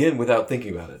 Again, without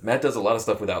thinking about it. Matt does a lot of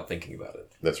stuff without thinking about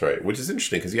it. That's right, which is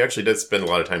interesting because he actually does spend a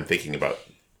lot of time thinking about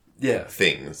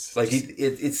things. Like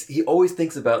he always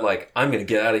thinks about like, I'm going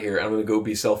to get out of here. I'm going to go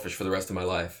be selfish for the rest of my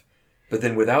life. But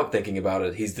then without thinking about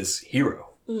it, he's this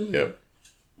hero. Mm-hmm. Yep.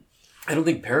 I don't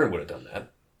think Perrin would have done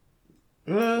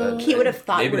that. He would have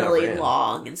thought maybe not really Rand.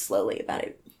 long and slowly about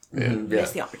it. Yeah.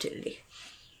 Missed the opportunity.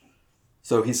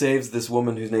 So he saves this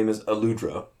woman whose name is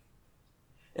Aludra.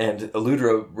 And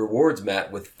Aludra rewards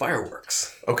Matt with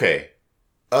fireworks. Okay.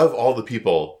 Of all the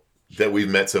people that we've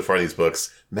met so far in these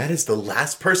books, Matt is the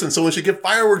last person someone should give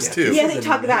fireworks to. Yeah, they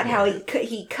talk about how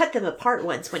he cut them apart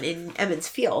once when in Emmons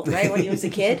Field, right, when he was a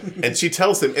kid. And she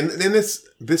tells him, and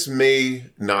this may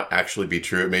not actually be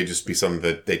true. It may just be something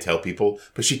that they tell people.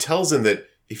 But she tells him that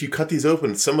if you cut these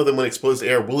open, some of them, when exposed to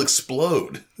air, will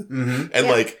explode. Mm-hmm. And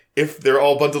like, if they're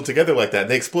all bundled together like that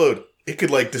and they explode, it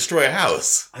could like destroy a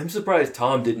house. I'm surprised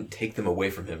Tom didn't take them away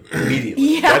from him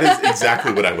immediately. Yeah. That is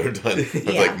exactly what I would have done. I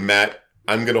was like, Matt,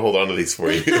 I'm going to hold on to these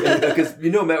for you. Because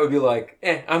Matt would be like,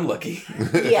 I'm lucky.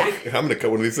 Yeah. I'm going to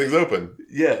cut one of these things open.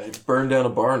 Yeah, it's burned down a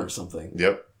barn or something.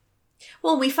 Yep.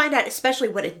 Well, we find out especially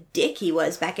what a dick he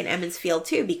was back in Emmons Field,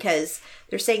 too, because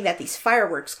they're saying that these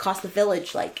fireworks cost the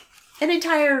village, like, an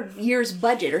entire year's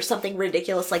budget or something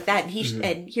ridiculous like that. And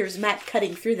and here's Matt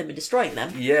cutting through them and destroying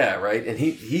them. Yeah, right. And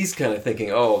he's kind of thinking,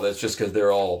 oh, that's just because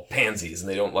they're all pansies and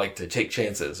they don't like to take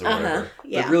chances or whatever.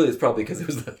 Yeah. But really, it's probably because it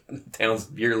was the town's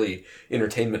yearly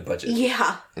entertainment budget.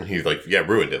 Yeah. And he's like,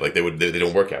 ruined it. Like they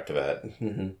don't work after that.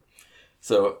 Mm-hmm.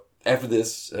 So after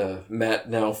this, Matt,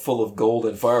 now full of gold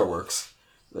and fireworks,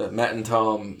 Matt and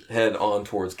Tom head on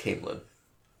towards Camelin.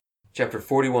 Chapter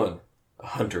 41, A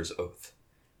Hunter's Oath.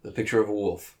 The picture of a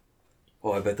wolf.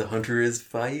 Oh, I bet the hunter is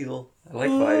Fael. I like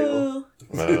Fael.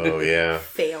 Oh, yeah.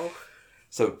 Fail.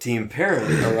 So Team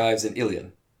Perrin arrives in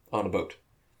Ilion on a boat.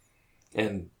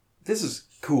 And this is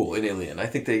cool in Ilion. I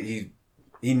think that he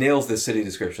nails this city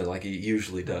description like he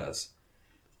usually does.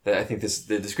 I think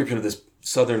the description of this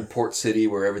southern port city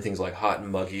where everything's like hot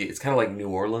and muggy, it's kind of like New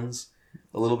Orleans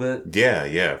a little bit.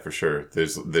 Yeah, for sure.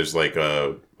 There's like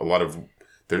a lot of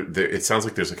there. It sounds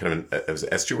like there's a kind of an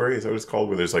estuary. Is that what it's called?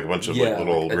 Where there's like a bunch of like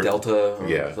little like a delta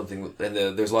or something. And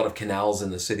there's a lot of canals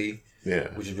in the city. Yeah,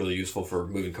 which is really useful for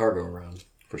moving cargo around.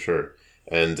 For sure.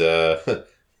 And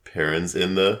Perrin's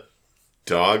in the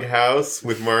doghouse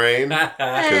with Moraine. Get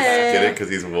it? Because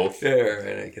he's a wolf. Yeah,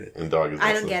 right, I get it. And dog is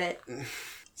I don't get it.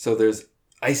 So there's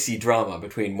icy drama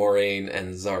between Moraine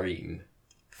and Zareen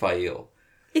Fail.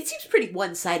 It seems pretty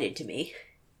one-sided to me.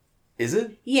 Is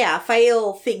it? Yeah,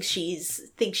 Fail thinks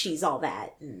she's all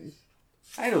that. And...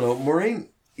 I don't know. Moraine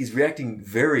is reacting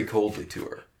very coldly to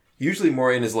her. Usually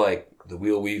Moraine is like, the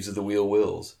wheel weaves as the wheel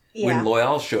wills. Yeah. When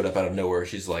Loyal showed up out of nowhere,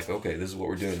 she's like, okay, this is what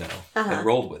we're doing now. And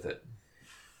rolled with it.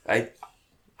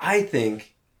 I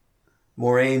think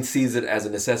Moraine sees it as a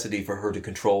necessity for her to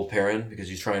control Perrin because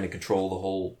she's trying to control the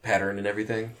whole pattern and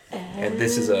everything. And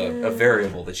this is a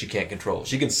variable that she can't control.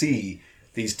 She can see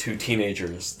these two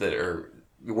teenagers that are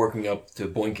working up to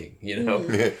boinking, you know?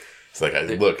 It's like,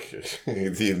 look,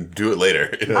 you do it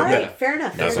later. You know? All right, fair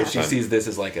enough. So she sees this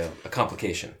as like a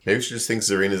complication. Maybe she just thinks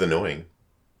Zareen is annoying.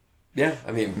 Yeah,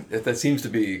 I mean, that seems to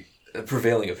be a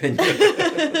prevailing opinion.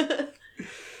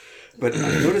 But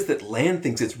I noticed that Lan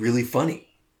thinks it's really funny.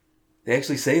 They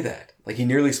actually say that. Like, he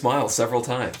nearly smiles several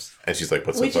times. And she's like,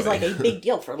 what's so funny? Which is like a big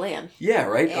deal for Lan. Yeah,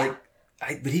 right? Yeah.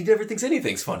 But he never thinks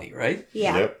anything's funny, right?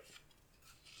 Yeah. Yep.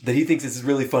 That he thinks it's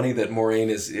really funny that Moraine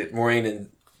and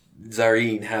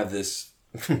Zareen have this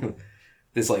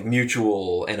this like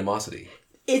mutual animosity.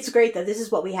 It's great that this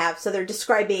is what we have. So they're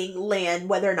describing Lan,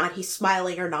 whether or not he's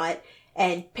smiling or not,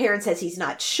 and Perrin says he's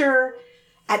not sure.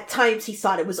 At times he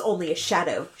thought it was only a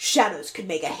shadow. Shadows could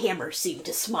make a hammer seem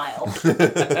to smile.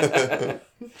 That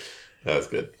was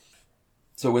good.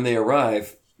 So when they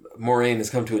arrive, Moraine has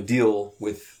come to a deal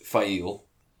with Fail,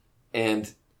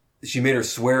 and she made her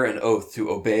swear an oath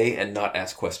to obey and not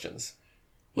ask questions.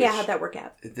 Yeah, how'd that work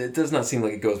out? It does not seem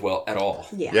like it goes well at all.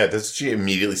 Yeah, does she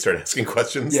immediately start asking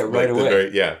questions? Yeah, right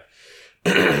away. Yeah.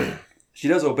 She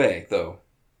does obey, though,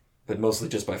 but mostly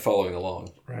just by following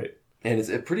along. Right. And it's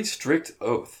a pretty strict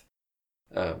oath.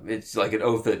 It's like an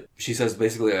oath that she says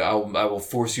basically, I will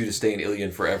force you to stay in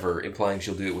Ilion forever, implying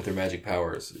she'll do it with her magic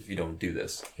powers if you don't do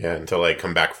this. Yeah, until I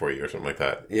come back for you or something like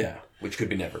that. Yeah, which could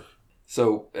be never.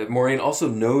 So Moraine also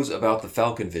knows about the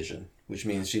Falcon vision, which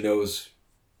means she knows,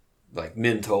 like,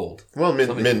 Min told. Well,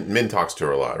 Min talks to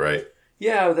her a lot, right?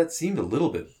 Yeah, that seemed a little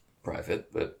bit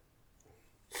private, but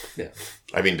yeah.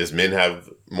 I mean, does Min have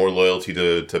more loyalty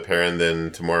to Perrin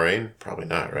than to Moraine? Probably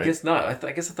not, right? I guess not.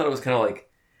 I guess I thought it was kind of like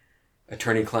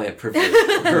attorney-client privilege.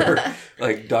 Or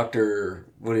like Dr.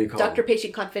 What do you call it?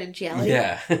 Doctor-patient confidentiality.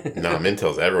 Yeah. Nah, Min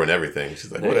tells everyone everything.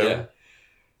 She's like, whatever. Yeah.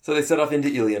 So they set off into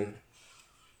Ilion.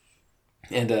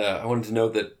 And I wanted to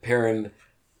note that Perrin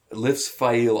lifts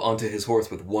Fail onto his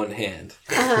horse with one hand.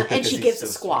 And she gives a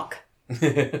squawk.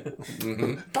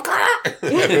 Mm-hmm.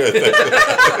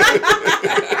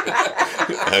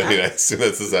 I mean, I assume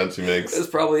that's the sound she makes. That's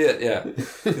probably it, yeah.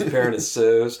 Because Perrin is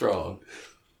so strong.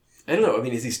 I don't know. I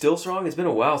mean, is he still strong? It's been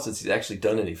a while since he's actually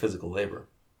done any physical labor.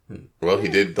 Well, he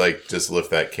did, like, just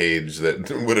lift that cage that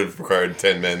would have required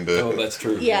 10 men to... Oh, that's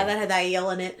true. Yeah, that had that yell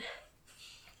in it.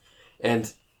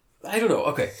 And, I don't know.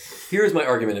 Okay, here's my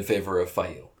argument in favor of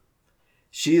Fail.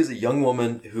 She is a young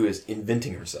woman who is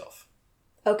inventing herself.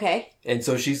 Okay. And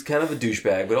so she's kind of a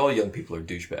douchebag, but all young people are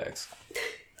douchebags.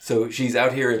 So she's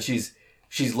out here and she's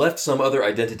left some other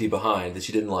identity behind that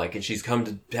she didn't like, and she's come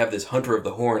to have this Hunter of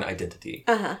the Horn identity.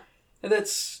 Uh-huh. And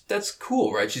that's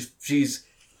cool, right? She's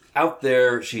out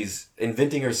there, she's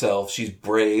inventing herself, she's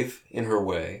brave in her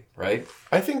way, right?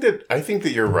 I think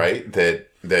that you're right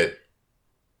that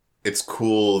it's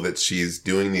cool that she's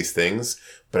doing these things,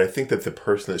 but I think that the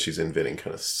person that she's inventing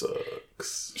kind of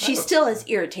sucks. She's still as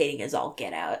irritating as all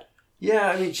get out. Yeah,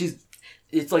 I mean,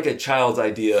 it's like a child's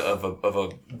idea of a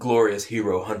glorious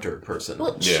hero hunter person.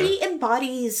 Well, yeah. She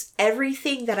embodies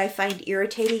everything that I find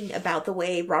irritating about the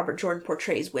way Robert Jordan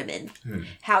portrays women.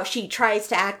 How she tries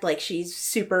to act like she's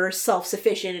super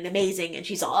self-sufficient and amazing, and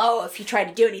she's all, oh, if you try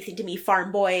to do anything to me,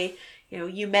 farm boy, you know,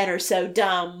 you men are so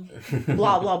dumb,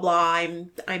 blah, blah, blah,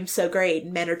 I'm so great,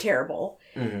 and men are terrible.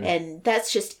 Mm-hmm. And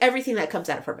that's just everything that comes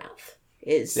out of her mouth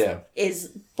is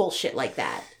bullshit like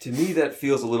that. To me, that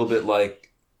feels a little bit like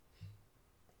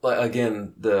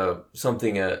again,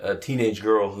 a teenage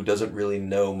girl who doesn't really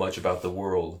know much about the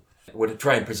world would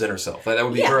try and present herself. That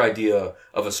would be her idea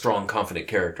of a strong, confident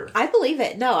character. I believe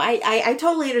it. No, I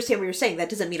totally understand what you're saying. That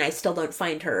doesn't mean I still don't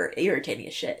find her irritating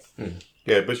as shit.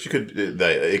 Yeah, but she could,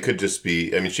 it could just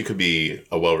be, I mean, she could be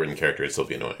a well-written character and still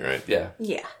be annoying, right? Yeah.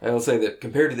 Yeah. I will say that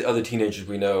compared to the other teenagers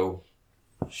we know,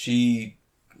 she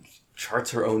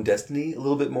charts her own destiny a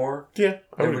little bit more. Yeah.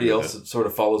 Everybody else sort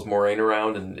of follows Moraine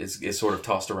around and is sort of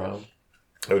tossed around.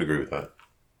 I would agree with that.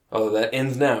 Although that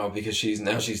ends now because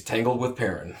she's tangled with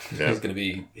Perrin. Yeah. He's going to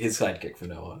be his sidekick from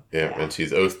now on. Yeah, and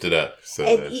she's oathed it up. So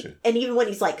and even when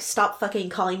he's like, stop fucking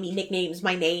calling me nicknames,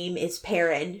 my name is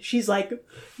Perrin. She's like,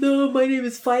 no, my name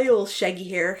is File, shaggy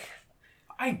hair.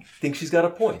 I think she's got a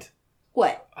point.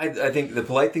 What? I think the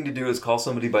polite thing to do is call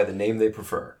somebody by the name they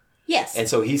prefer. Yes. And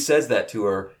so he says that to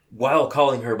her while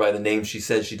calling her by the name she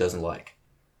says she doesn't like.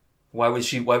 Why would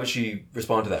she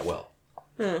respond to that well?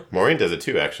 Maureen does it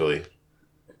too, actually.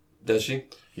 Does she?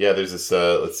 Yeah, there's this,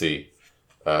 let's see,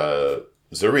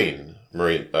 Zareen.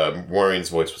 Maureen's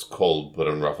voice was cold but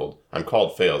unruffled. I'm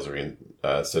called Fail, Zareen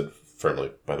said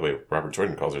firmly. By the way, Robert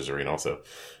Jordan calls her Zareen also.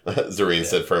 Zareen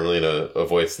said firmly in a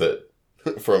voice that,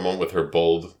 for a moment with her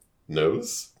bold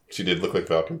nose, she did look like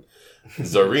Falcon.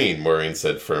 Zareen, Maureen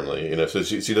said firmly. You know, so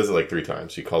she does it like 3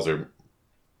 times. She calls her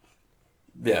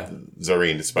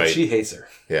Zareen despite... But she hates her.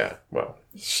 Yeah, well...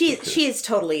 She is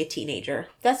totally a teenager.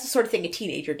 That's the sort of thing a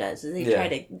teenager does. Is they try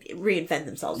to reinvent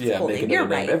themselves. Yeah, make You're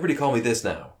right. Everybody call me this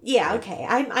now. Yeah, okay.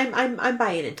 I'm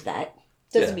buying into that.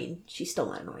 Doesn't mean she's still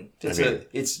not annoying.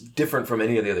 It's different from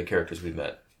any of the other characters we've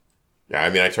met. Yeah, I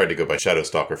mean, I tried to go by Shadow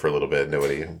Stalker for a little bit.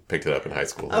 Nobody picked it up in high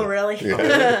school. Oh, really?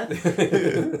 Yeah.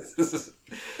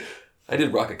 I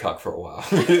did Rocket Cock for a while.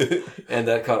 And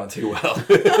that caught on too well.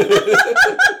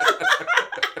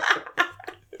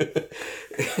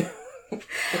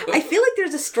 I feel like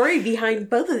there's a story behind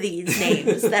both of these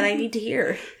names that I need to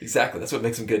hear. Exactly. That's what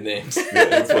makes them good names. Yeah,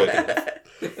 that's what.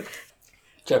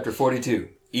 Chapter 42.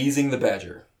 Easing the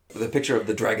Badger. With a picture of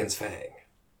the dragon's fang.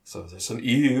 So there's some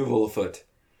evil afoot.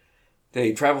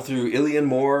 They travel through Ilion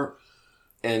Moor,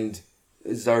 and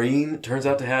Zareen turns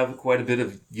out to have quite a bit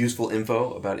of useful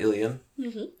info about Ilion.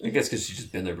 Mm-hmm. I guess because she's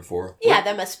just been there before. Yeah,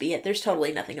 that must be it. There's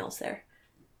totally nothing else there.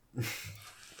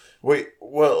 Wait,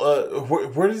 well,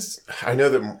 where does... I know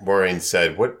that Moraine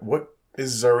said, what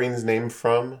is Zareen's name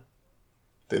from?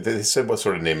 They said what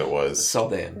sort of name it was.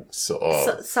 Saldan.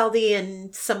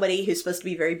 Saldean, somebody who's supposed to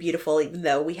be very beautiful, even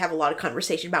though we have a lot of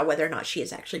conversation about whether or not she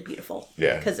is actually beautiful.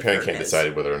 Yeah, Perrin can't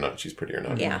decide whether or not she's pretty or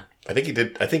not. Yeah. I think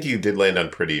he did land on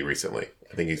pretty recently.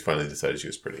 I think he's finally decided she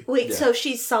was pretty. Wait, so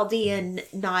she's Saldean,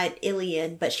 not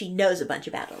Ilion, but she knows a bunch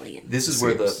about Ilion. This is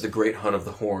where the Great Hunt of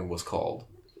the Horn was called.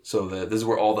 So this is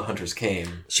where all the hunters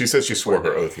came. She says she swore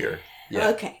her oath here. Yeah.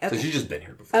 Okay. So she's just been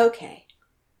here before. Okay.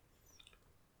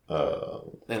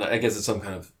 And I guess it's some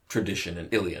kind of tradition in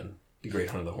Ilion, the Great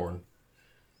Hunt of the Horn.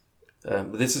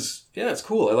 But this is, it's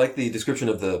cool. I like the description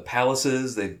of the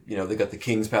palaces. They got the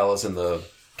king's palace and the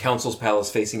council's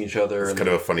palace facing each other. It's kind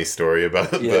of a funny story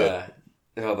about how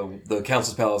the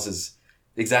council's palace is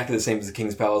exactly the same as the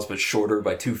king's palace, but shorter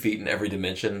by 2 feet in every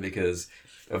dimension because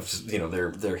of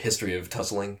their history of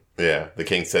tussling. Yeah, the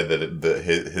king said that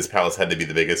his palace had to be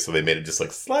the biggest, so they made it just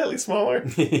like slightly smaller.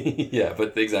 Yeah,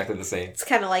 but exactly the same. It's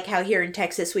kind of like how here in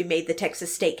Texas we made the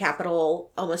Texas state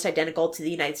capitol almost identical to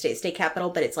the United States state capitol,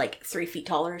 but it's like 3 feet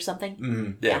taller or something.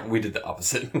 Mm-hmm. Yeah, we did the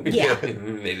opposite. We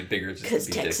made it bigger because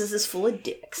Texas is full of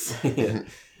dicks. Yeah.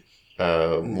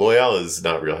 Loyal is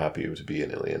not real happy to be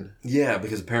in Ilion. Yeah,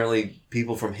 because apparently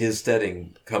people from his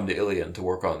steading come to Ilion to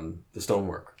work on the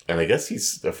stonework. And I guess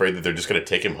he's afraid that they're just going to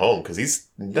take him home because he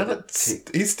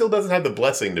still doesn't have the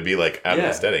blessing to be like out of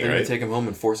the steading, they're right? Going to take him home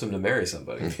and force him to marry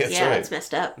somebody. That's right. It's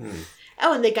messed up.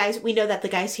 Oh, and we know that the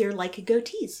guys here like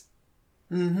goatees.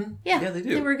 Mm-hmm. Yeah, they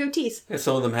do. They wear goatees. Yeah,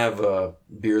 some of them have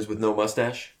beards with no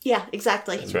mustache. Yeah,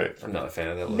 exactly. That's right. I'm not a fan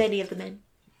of that look. Many of the men.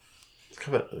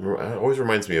 It always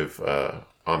reminds me of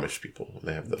Amish people.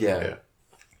 They have the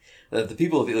The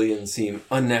people of Ilion seem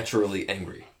unnaturally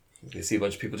angry. You see a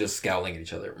bunch of people just scowling at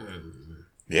each other.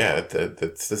 Yeah, that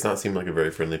does not seem like a very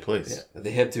friendly place. Yeah.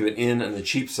 They head to an inn on the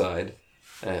cheap side.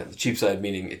 The cheap side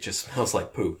meaning it just smells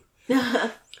like poop.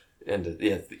 And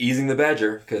easing the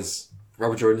badger, because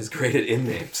Robert Jordan is great at inn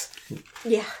names.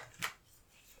 Yeah.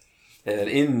 And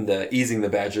in easing the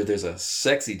badger, there's a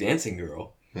sexy dancing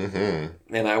girl.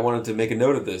 Mm-hmm. And I wanted to make a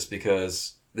note of this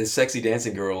because this sexy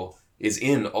dancing girl is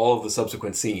in all of the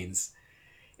subsequent scenes.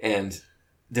 And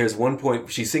there's one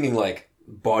point she's singing like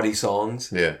bawdy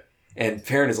songs. Yeah. And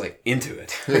Perrin is like into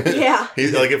it. Yeah.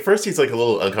 He's like, at first he's like a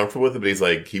little uncomfortable with it, but he's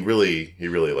like, he really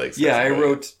likes it. Yeah, I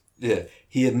wrote,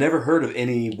 he had never heard of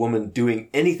any woman doing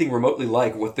anything remotely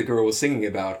like what the girl was singing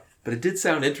about but it did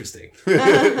sound interesting. I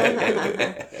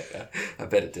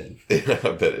bet it did.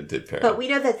 I bet it did, Perrin. But we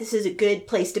know that this is a good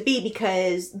place to be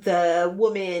because the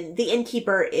woman, the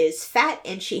innkeeper, is fat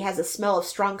and she has a smell of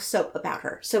strong soap about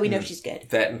her. So we know she's good.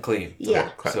 Fat and clean.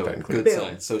 Yeah. So Fat and clean. good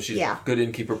sign. So she's a good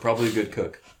innkeeper, probably a good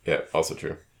cook. Yeah, also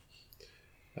true.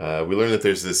 We learn that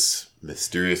there's this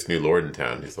mysterious new lord in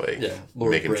town. He's like,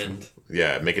 Lord making Brand.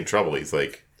 making trouble. He's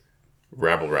like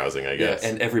rabble rousing, I guess. Yeah,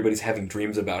 and everybody's having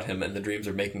dreams about him, and the dreams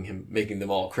are making them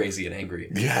all crazy and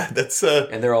angry. Yeah, that's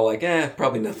and they're all like,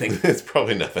 probably nothing. It's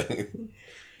probably nothing.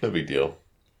 No big deal.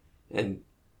 And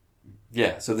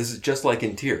yeah, so this is just like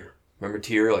in Tyr. Remember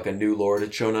Tyr, like a new lord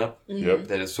had shown up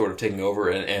that is sort of taking over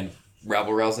and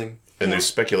rabble rousing. And there's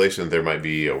speculation that there might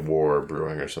be a war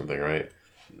brewing or something, right?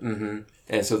 Mm-hmm.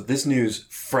 And so this news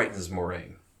frightens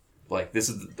Moraine. Like, this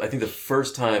is, I think, the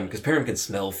first time, because Perrin can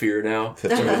smell fear now,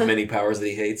 one of the many powers that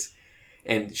he hates,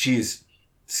 and she's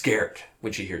scared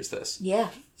when she hears this. Yeah.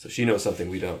 So she knows something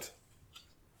we don't.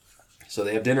 So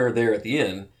they have dinner there at the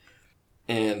inn,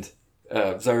 and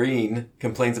Zareen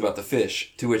complains about the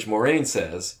fish, to which Moraine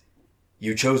says,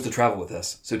 "You chose to travel with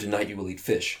us, so tonight you will eat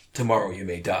fish. Tomorrow you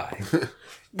may die."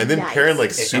 And then Perrin,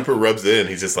 like, super rubs it in.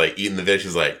 He's just, like, eating the fish.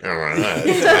 He's like,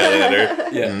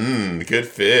 good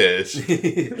fish.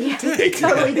 He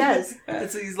totally does.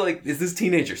 So he's like, it's this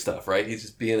teenager stuff, right? He's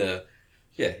just being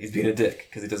he's being a dick,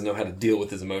 because he doesn't know how to deal with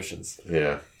his emotions.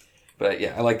 Yeah. But,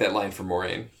 I like that line from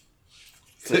Moraine.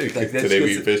 So, like, today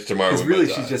we eat fish, tomorrow we Because really,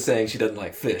 might die. she's just saying she doesn't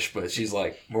like fish, but she's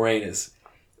like, Moraine is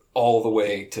all the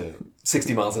way to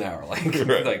 60 miles an hour. Like,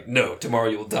 right. Like, no, tomorrow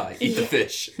you will die. Eat the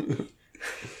fish.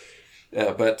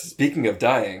 But speaking of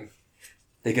dying,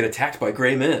 they get attacked by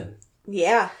gray men.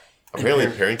 Yeah. Apparently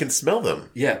Perrin can smell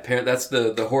them. Yeah, that's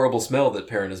the horrible smell that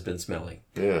Perrin has been smelling.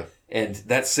 Yeah. And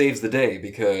that saves the day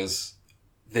because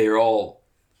they're all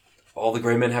the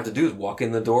gray men have to do is walk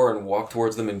in the door and walk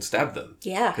towards them and stab them.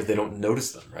 Yeah. Because they don't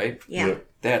notice them, right? Yeah. Yep.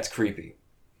 That's creepy.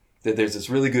 There's this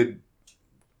really good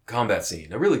combat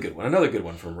scene. A really good one. Another good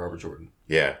one from Robert Jordan.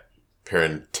 Yeah.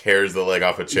 Perrin tears the leg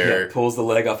off a chair. Yeah, pulls the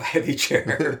leg off a heavy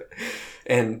chair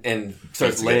and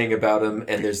starts laying about him.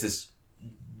 And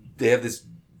they have this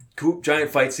giant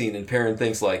fight scene, and Perrin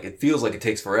thinks, like, it feels like it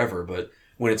takes forever, but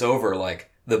when it's over, like,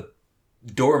 the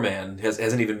doorman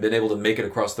hasn't even been able to make it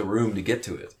across the room to get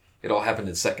to it. It all happened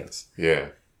in seconds. Yeah.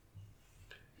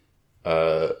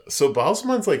 So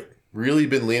Bosman's, like, really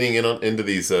been leaning into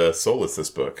these soulless this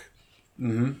book.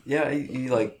 Mm-hmm. Yeah, he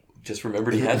like, just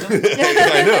remembered he had them.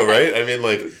 I know, right? I mean,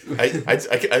 like,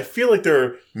 I feel like there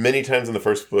are many times in the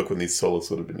first book when these soulless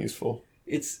would have been useful.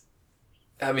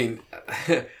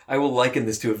 I will liken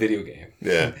this to a video game.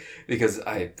 Yeah. Because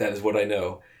that is what I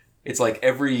know. It's like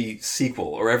every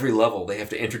sequel or every level, they have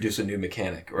to introduce a new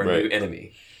mechanic or a new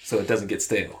enemy, so it doesn't get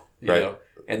stale. You know?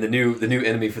 And the new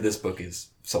enemy for this book is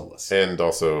soulless. And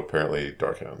also, apparently,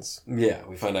 Darkhounds. Yeah,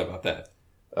 we find out about that.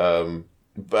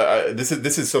 But this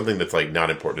is something that's, like, not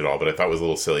important at all, but I thought was a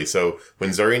little silly. So when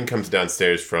Zareen comes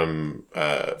downstairs from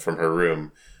her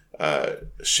room,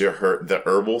 the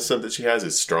herbal scent that she has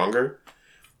is stronger.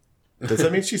 Does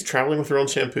that mean she's traveling with her own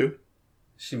shampoo?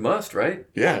 She must, right?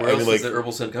 Yeah. Where else does the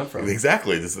herbal scent come from?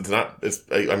 Exactly.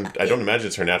 I don't imagine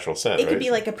it's her natural scent. It could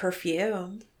be like a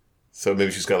perfume. So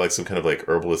maybe she's got, like, some kind of, like,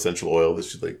 herbal essential oil that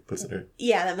she, like, puts in her.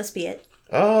 Yeah, that must be it.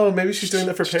 Oh, maybe she's doing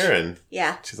that for Perrin.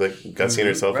 Yeah. She's, like, got seeing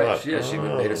herself up. Yeah, she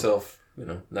made herself,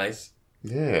 nice.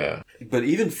 Yeah. But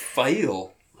even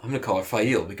Fail, I'm going to call her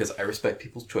Fail because I respect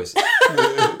people's choices.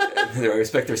 I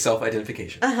respect their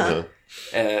self-identification. Uh-huh.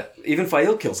 Even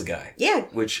Fail kills a guy. Yeah.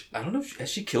 Which, I don't know, has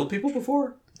she killed people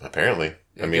before? Apparently.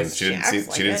 I mean, guess she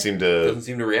didn't seem to... Doesn't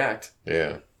seem to react.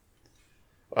 Yeah.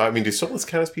 I mean, do soulless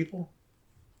count as people?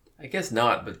 I guess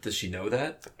not, but does she know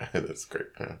that? That's great.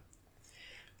 Yeah.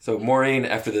 So Moraine,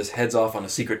 after this, heads off on a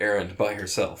secret errand by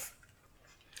herself.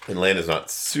 And Lan is not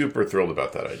super thrilled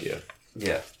about that idea.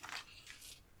 Yeah.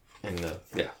 And,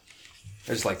 I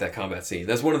just like that combat scene.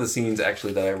 That's one of the scenes,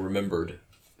 actually, that I remembered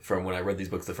from when I read these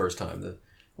books the first time.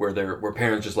 Where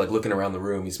Perrin's just, like, looking around the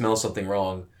room. He smells something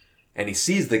wrong. And he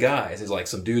sees the guys. He's like,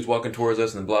 some dudes walking towards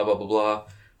us, and then blah, blah, blah, blah.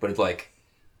 But it's like,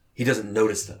 he doesn't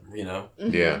notice them, Mm-hmm.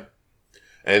 Yeah.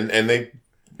 And they,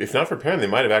 if not for Perrin, they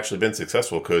might have actually been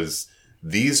successful, because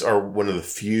these are one of the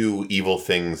few evil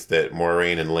things that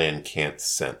Moraine and Lan can't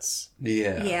sense.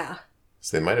 Yeah. Yeah.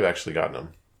 So they might have actually gotten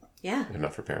them. Yeah. If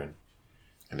not for Perrin.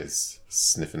 And his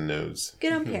sniffing nose.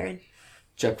 Good on Perrin.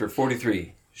 Chapter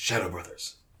 43, Shadow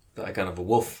Brothers. The icon of a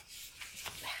wolf.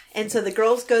 And so the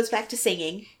girls goes back to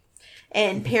singing.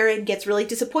 And Perrin gets really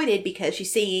disappointed because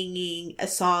she's singing a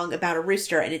song about a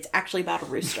rooster, and it's actually about a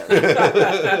rooster.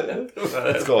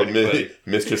 It's called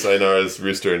Mistress Einar's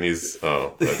Rooster, and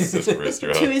that's just a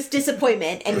rooster. To his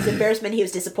disappointment and his embarrassment, he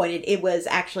was disappointed. It was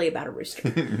actually about a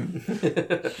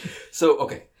rooster. So,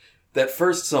 okay. That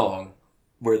first song,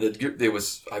 where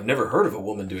I've never heard of a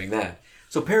woman doing that.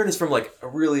 So Perrin is from, like, a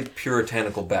really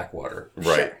puritanical backwater. Right.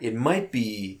 Sure. It might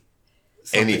be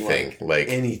anything.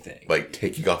 Anything. Like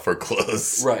taking off her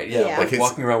clothes. Right, yeah. Yeah. Like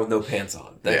walking around with no pants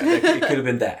on. It could have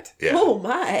been that. Yeah. Oh,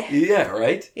 my. Yeah,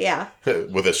 right? Yeah.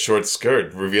 With a short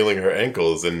skirt revealing her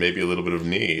ankles and maybe a little bit of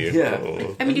knee. Yeah.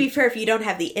 Oh. I mean, to be fair, if you don't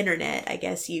have the internet, I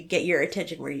guess you get your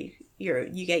attention where you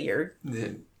get your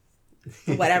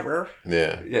whatever.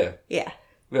 Yeah. Yeah. Yeah.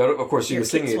 Well, of course, she was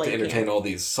singing it to kids' entertain all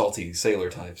these salty sailor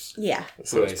types. Yeah.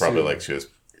 So it's probably like she was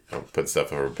putting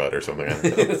stuff on her butt or something.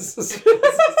 This is a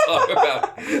song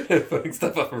about putting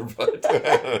stuff up her butt.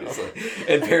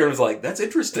 And Perrin was like, that's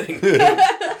interesting.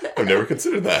 I've never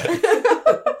considered that.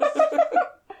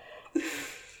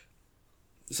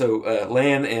 So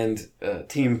Lan and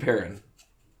Team Perrin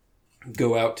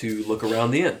go out to look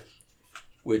around the inn.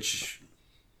 Which,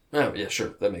 oh, yeah,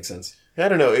 sure, that makes sense. I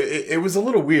don't know. It was a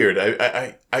little weird.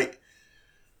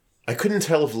 I couldn't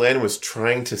tell if Lan was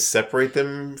trying to separate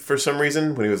them for some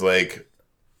reason when he was like,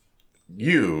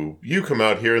 you come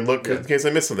out here and look in case I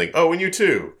missed something. Oh, and you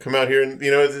too. Come out here and,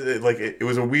 it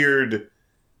was a weird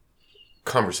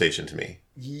conversation to me.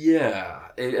 Yeah.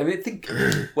 I think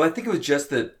it was just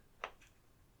that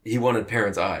he wanted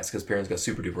Perrin's eyes because Perrin's got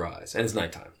super duper eyes and it's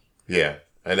nighttime. Yeah.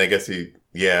 And I guess he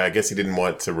didn't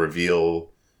want to reveal...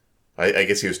 I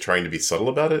guess he was trying to be subtle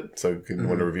about it, so he didn't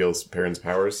want to reveal Perrin's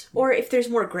powers. Or if there's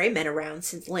more gray men around,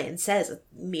 since Lan says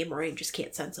me and Moraine just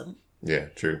can't sense them. Yeah,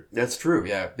 true. That's true,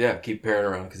 yeah. Yeah, keep Perrin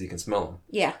around because he can smell them.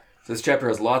 Yeah. So this chapter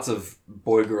has lots of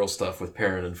boy-girl stuff with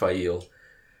Perrin and Fail.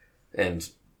 And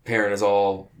Perrin is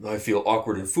all, I feel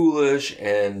awkward and foolish,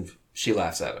 and she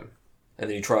laughs at him. And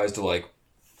then he tries to, like,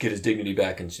 get his dignity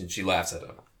back, and she laughs at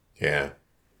him. Yeah.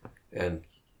 And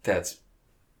that's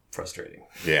frustrating.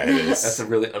 Yeah, it is. That's a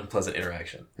really unpleasant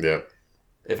interaction. Yeah.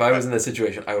 If I was in that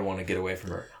situation, I would want to get away from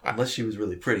her. Unless she was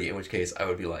really pretty, in which case I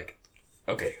would be like,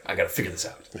 okay, I gotta figure this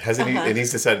out. And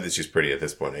he's decided that she's pretty at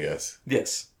this point, I guess.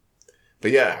 Yes.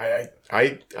 But yeah,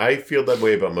 I feel that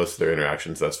way about most of their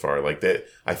interactions thus far. Like that,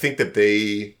 I think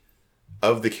that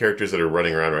of the characters that are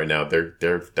running around right now,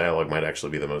 their dialogue might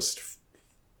actually be the most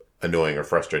annoying or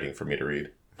frustrating for me to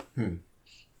read.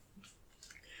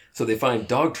 So they find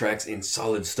dog tracks in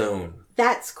solid stone.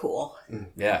 That's cool.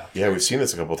 Yeah. Yeah, we've seen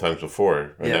this a couple times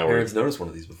before. Yeah, Perrin's noticed one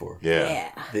of these before.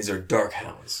 Yeah. These are dark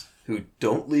hounds who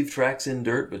don't leave tracks in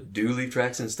dirt, but do leave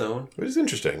tracks in stone. Which is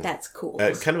interesting. That's cool.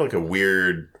 It's kind of like a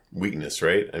weird weakness,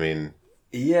 right? I mean...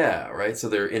 Yeah, right? So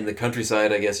they're in the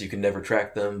countryside, I guess you can never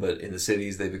track them, but in the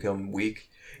cities they become weak.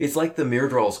 It's like the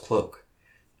Myrddral's cloak.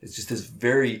 It's just this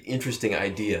very interesting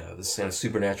idea, this kind of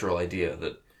supernatural idea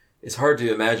that it's hard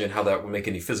to imagine how that would make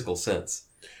any physical sense.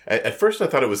 At first I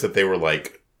thought it was that they were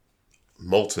like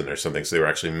molten or something, so they were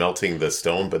actually melting the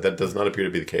stone, but that does not appear to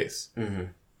be the case. Mm-hmm.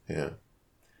 Yeah.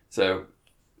 So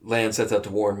Lan sets out to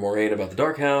warn Moraine about the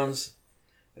Darkhounds.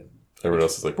 Everyone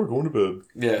else is like, we're going to bed.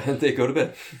 Yeah, and they go to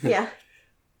bed. Yeah.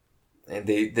 And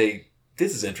they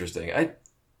this is interesting.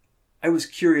 I was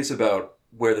curious about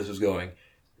where this was going.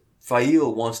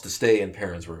 Fail wants to stay in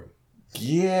Perrin's room.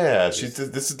 Yeah, this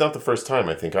is not the first time,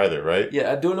 I think, either, right?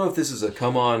 Yeah, I don't know if this is a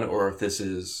come on or if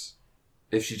she's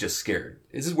just scared.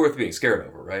 This is worth being scared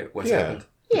over, right? What's happened?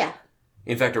 Yeah.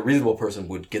 In fact, a reasonable person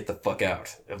would get the fuck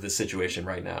out of this situation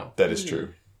right now. That is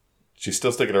true. She's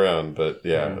still sticking around, but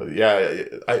yeah.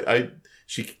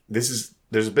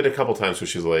 There's been a couple times where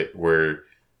she's like, where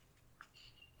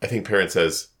I think Perrin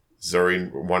says Zori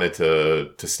wanted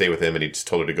to stay with him and he just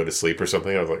told her to go to sleep or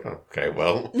something. I was like, oh, okay,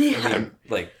 well.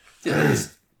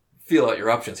 Just feel out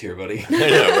your options here, buddy. I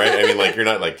know, right? I mean, like, you're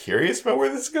not, like, curious about where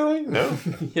this is going? No?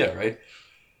 Yeah, right?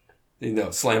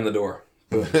 Slam the door.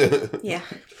 Yeah.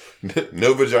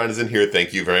 No vaginas in here,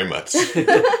 thank you very much.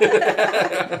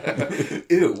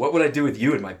 Ew, what would I do with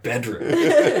you in my bedroom?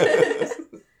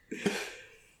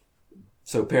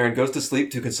 So Perrin goes to sleep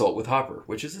to consult with Hopper,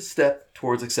 which is a step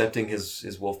towards accepting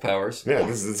his wolf powers. Yeah,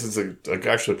 this is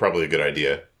actually probably a good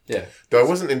idea. Yeah. Though I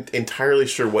wasn't entirely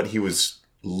sure what he was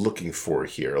looking for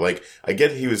here. Like, I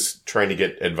get he was trying to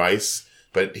get advice,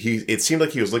 but it seemed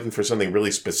like he was looking for something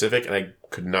really specific, and I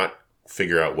could not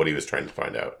figure out what he was trying to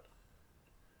find out.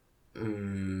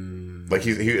 Like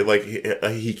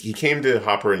he came to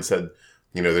Hopper and said,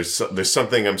 there's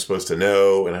something I'm supposed to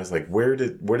know, and I was like, where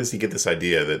does he get this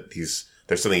idea that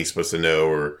there's something he's supposed to know,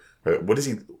 or what is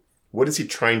he? what is he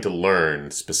trying to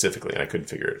learn specifically? And I couldn't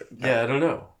figure it out. Yeah, I don't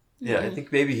know. Yeah, I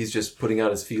think maybe he's just putting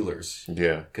out his feelers.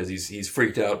 Yeah. Because he's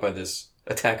freaked out by this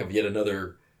attack of yet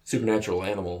another supernatural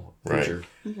animal creature.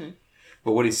 Right. Mm-hmm.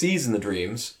 But what he sees in the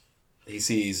dreams, he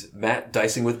sees Matt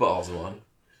dicing with Balsamon,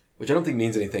 which I don't think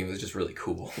means anything, but it's just really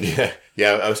cool. Yeah.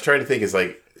 Yeah, I was trying to think, is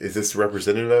this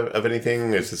representative of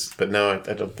anything? But no,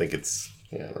 I don't think it's...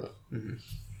 Yeah, I don't know. Mm-hmm.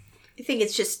 I think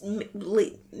it's just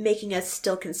making us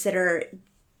still consider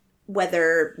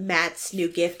whether Matt's new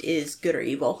gift is good or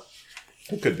evil.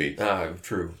 It could be.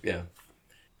 True, yeah.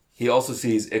 He also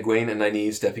sees Egwene and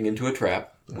Nynaeve stepping into a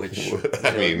trap, which...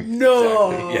 I mean...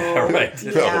 No! Exactly. Yeah, right.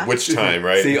 Yeah. Oh, which time,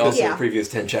 right? See also Yeah. the previous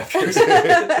 10 chapters.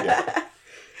 Yeah.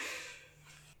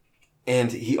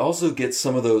 And he also gets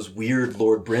some of those weird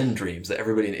Lord Bryn dreams that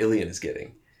everybody in Ilion is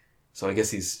getting. So I guess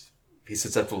he's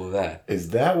susceptible to that. Is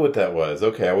that what that was?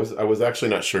 Okay, I was actually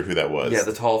not sure who that was. Yeah,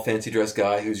 the tall, fancy dressed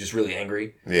guy who's just really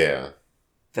angry. Yeah.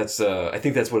 That's I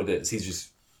think that's what it is. He's just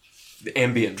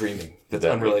ambient dreaming that's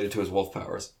unrelated to his wolf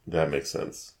powers. That makes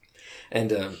sense.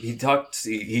 And he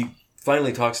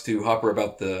finally talks to Hopper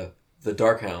about the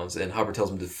Darkhounds, and Hopper tells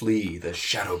him to flee the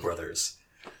Shadow Brothers.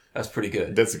 That's pretty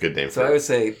good. That's a good name for So it. I would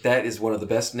say that is one of the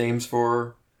best names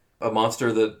for a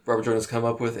monster that Robert Jordan has come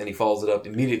up with, and he follows it up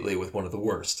immediately with one of the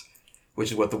worst,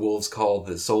 which is what the wolves call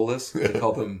the soulless. They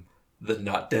call them the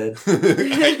not dead.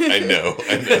 I know.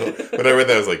 When I read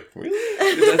that, I was like, really?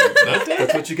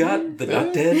 That's what you got? The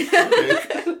not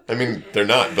dead? I mean, they're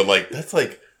not,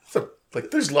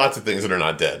 but there's lots of things that are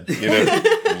not dead. You know?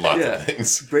 Lots of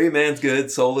things. Brave Man's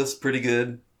good. Soulless, pretty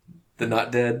good. The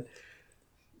not dead.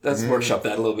 Let's workshop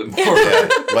that a little bit more. Yeah.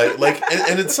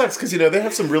 And it sucks because, they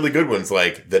have some really good ones,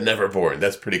 like the Neverborn.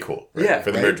 That's pretty cool. Right? Yeah.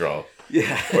 For the right? Myrddraal.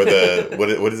 Yeah. Or the,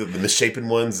 what is it? The misshapen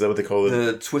ones? Is that what they call it?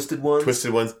 The twisted ones?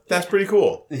 Twisted ones. That's pretty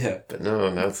cool. Yeah. But no,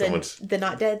 not so much. The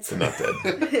not deads. The not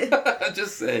dead.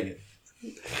 Just saying it.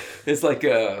 It's like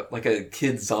a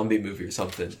kid's zombie movie or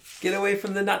something. Get away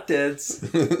from the not deads.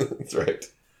 That's right.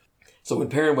 So when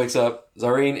Perrin wakes up,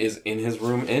 Zareen is in his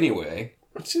room anyway.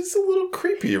 Which is a little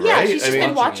creepy, right? Yeah, she's just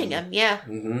been watching him. Yeah.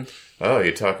 Mm-hmm. Oh,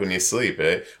 you talk when you sleep,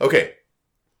 eh? Okay.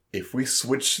 If we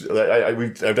switch...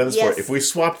 I've done this before. If we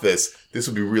swap this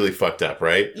would be really fucked up,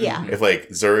 right? Yeah. If,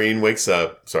 Zareen wakes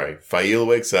up... Sorry, Fail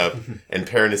wakes up, and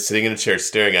Perrin is sitting in a chair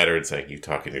staring at her and saying, you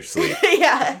talk in your sleep.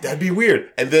 Yeah. That'd be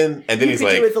weird. And then he's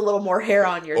like... with a little more hair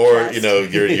on your or, chest.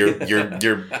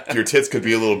 your tits could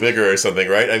be a little bigger or something,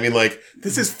 right? I mean,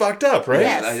 this is fucked up, right?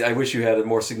 Yes. I wish you had a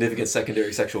more significant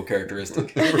secondary sexual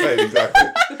characteristic. Right, exactly.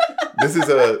 This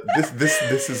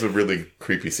is a really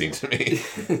creepy scene to me.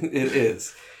 It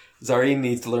is. Zareen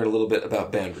needs to learn a little bit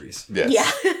about boundaries. Yes.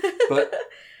 Yeah. But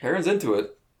Perrin's into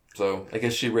it, so I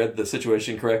guess she read the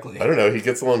situation correctly. I don't know. He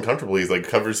gets a little uncomfortable. He's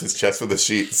covers his chest with the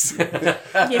sheets. Yeah.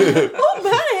 Oh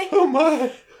my! Oh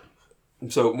my!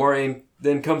 So Moiraine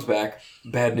then comes back.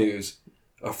 Bad news.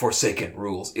 A Forsaken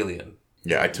rules Ilion.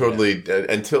 Yeah, I totally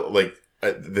until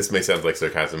this may sound like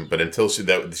sarcasm, but until she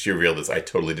revealed this, I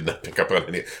totally did not pick up on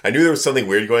any. I knew there was something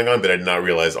weird going on, but I did not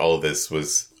realize all of this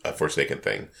was a Forsaken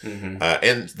thing. Mm-hmm.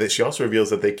 And that she also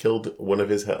reveals that they killed one of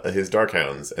his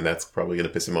Darkhounds, and that's probably going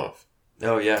to piss him off.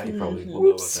 Oh yeah, he probably will know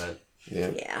about that.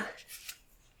 Yeah. Yeah.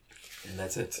 And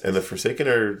that's it. And the Forsaken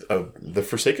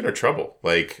are trouble.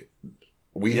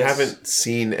 We haven't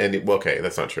seen any. Well, okay,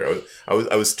 that's not true.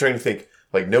 I was trying to think.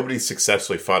 Nobody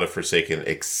successfully fought a Forsaken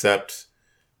except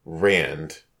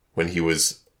Rand when he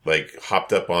was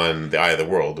hopped up on the Eye of the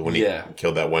World when he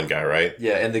killed that one guy, right?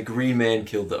 Yeah, and the Green Man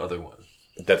killed the other one.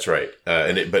 That's right.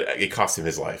 But it cost him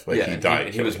his life. He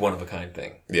died. He was one of a kind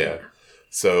thing. Yeah.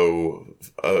 So,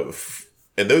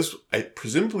 and those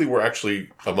presumably were actually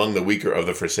among the weaker of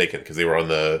the Forsaken because they were on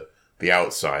the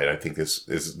outside. I think this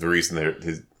is the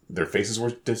reason their faces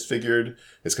were disfigured.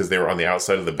 Is because they were on the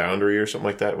outside of the boundary or something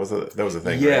like that. That was a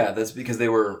thing. Yeah, right? that's because they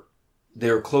were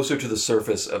closer to the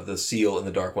surface of the seal in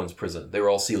the Dark One's prison. They were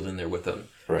all sealed in there with them.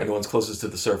 Right. And the ones closest to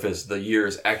the surface, the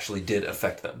years actually did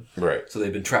affect them. Right. So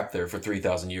they've been trapped there for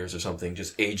 3,000 years or something,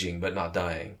 just aging but not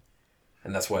dying.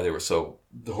 And that's why they were so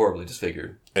horribly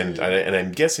disfigured. And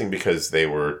I'm guessing because they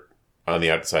were on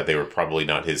the outside, they were probably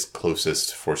not his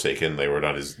closest Forsaken. They were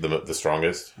not the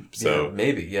strongest. So yeah,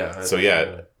 maybe, yeah. So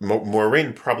yeah,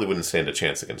 Moiraine probably wouldn't stand a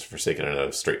chance against Forsaken in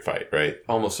a straight fight, right?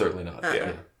 Almost certainly not.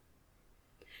 Yeah.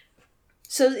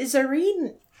 So is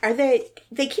Zareen...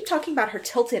 They keep talking about her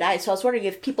tilted eyes, so I was wondering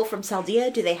if people from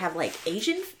Saldia, do they have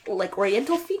Asian,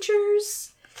 Oriental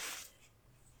features?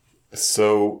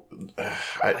 So,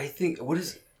 I think,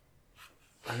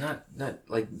 I'm not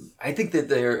I think that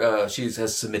they're, she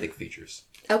has Semitic features.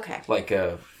 Okay. Like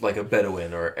a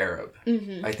Bedouin or Arab.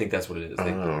 Mm-hmm. I think that's what it is.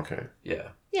 okay. Yeah.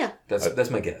 Yeah.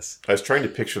 That's my guess. I was trying to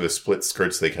picture the split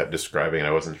skirts they kept describing, and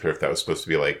I wasn't sure if that was supposed to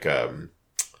be like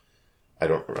I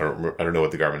don't know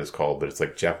what the garment is called, but it's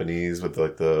like Japanese with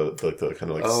like the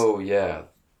kind of like Oh yeah,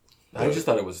 I just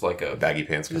thought it was like a baggy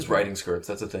pants. Just riding skirts.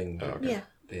 That's a thing. Oh, okay. Yeah.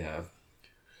 They have.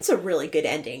 It's a really good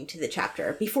ending to the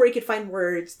chapter. Before he could find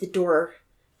words, the door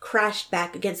crashed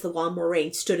back against the wall.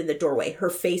 Moraine stood in the doorway,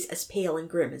 her face as pale and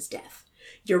grim as death.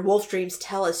 Your wolf dreams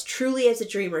tell us truly as a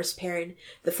dreamer's Perrin,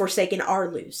 the Forsaken are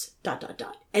loose, ...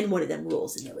 And one of them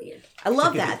rules in Iliad. I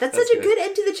love that. That's such a good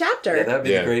end to the chapter. Yeah, that'd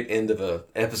be the great end of an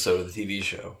episode of the TV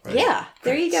show. Right? Yeah,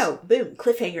 there you go. Boom.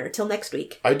 Cliffhanger. Till next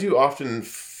week. I do often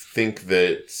think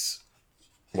that,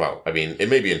 well, I mean, it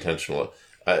may be intentional,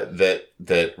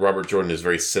 that Robert Jordan is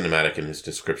very cinematic in his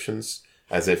descriptions,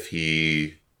 as if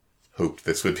he hoped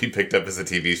this would be picked up as a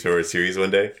TV show or a series one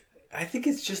day. I think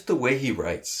it's just the way he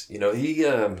writes. You know, he,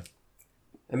 I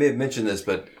may have mentioned this,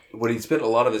 but what he spent a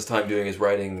lot of his time doing is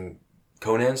writing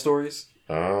Conan stories.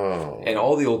 Oh. And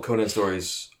all the old Conan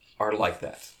stories are like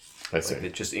that. I see. Like,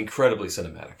 it's just incredibly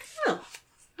cinematic. Oh,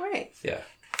 all right. Yeah.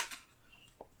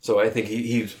 So I think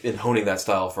he's been honing that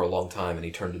style for a long time, and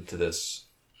he turned it to this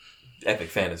epic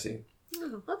fantasy.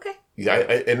 Oh, okay. Yeah,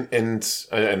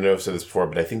 I know I've said this before,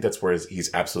 but I think that's where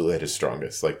he's absolutely at his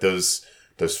strongest. Like those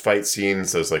fight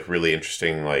scenes, those like really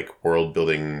interesting like world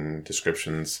building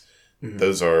descriptions. Mm-hmm.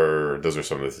 Those are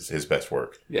some of his best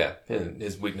work. Yeah, and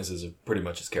his weaknesses are pretty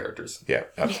much his characters. Yeah,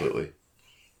 absolutely.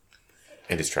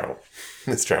 And his travel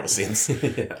scenes.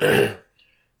 Yeah.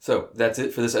 So that's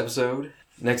it for this episode.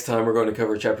 Next time we're going to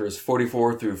cover chapters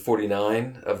 44 through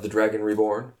 49 of The Dragon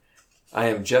Reborn. I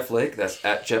am Jeff Lake. That's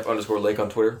at Jeff_Lake on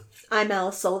Twitter. I'm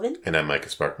Alice Sullivan. And I'm Micah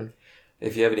Sparkman.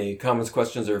 If you have any comments,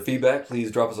 questions, or feedback,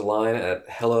 please drop us a line at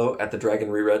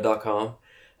hello@thedragonreread.com.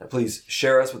 And please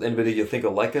share us with anybody you think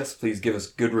will like us. Please give us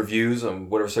good reviews on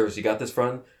whatever service you got this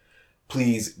from.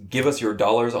 Please give us your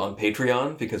dollars on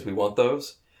Patreon, because we want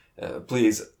those.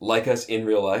 Please like us in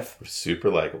real life. We're super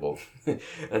likable.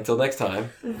 Until next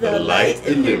time. The light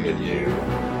illumine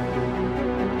you.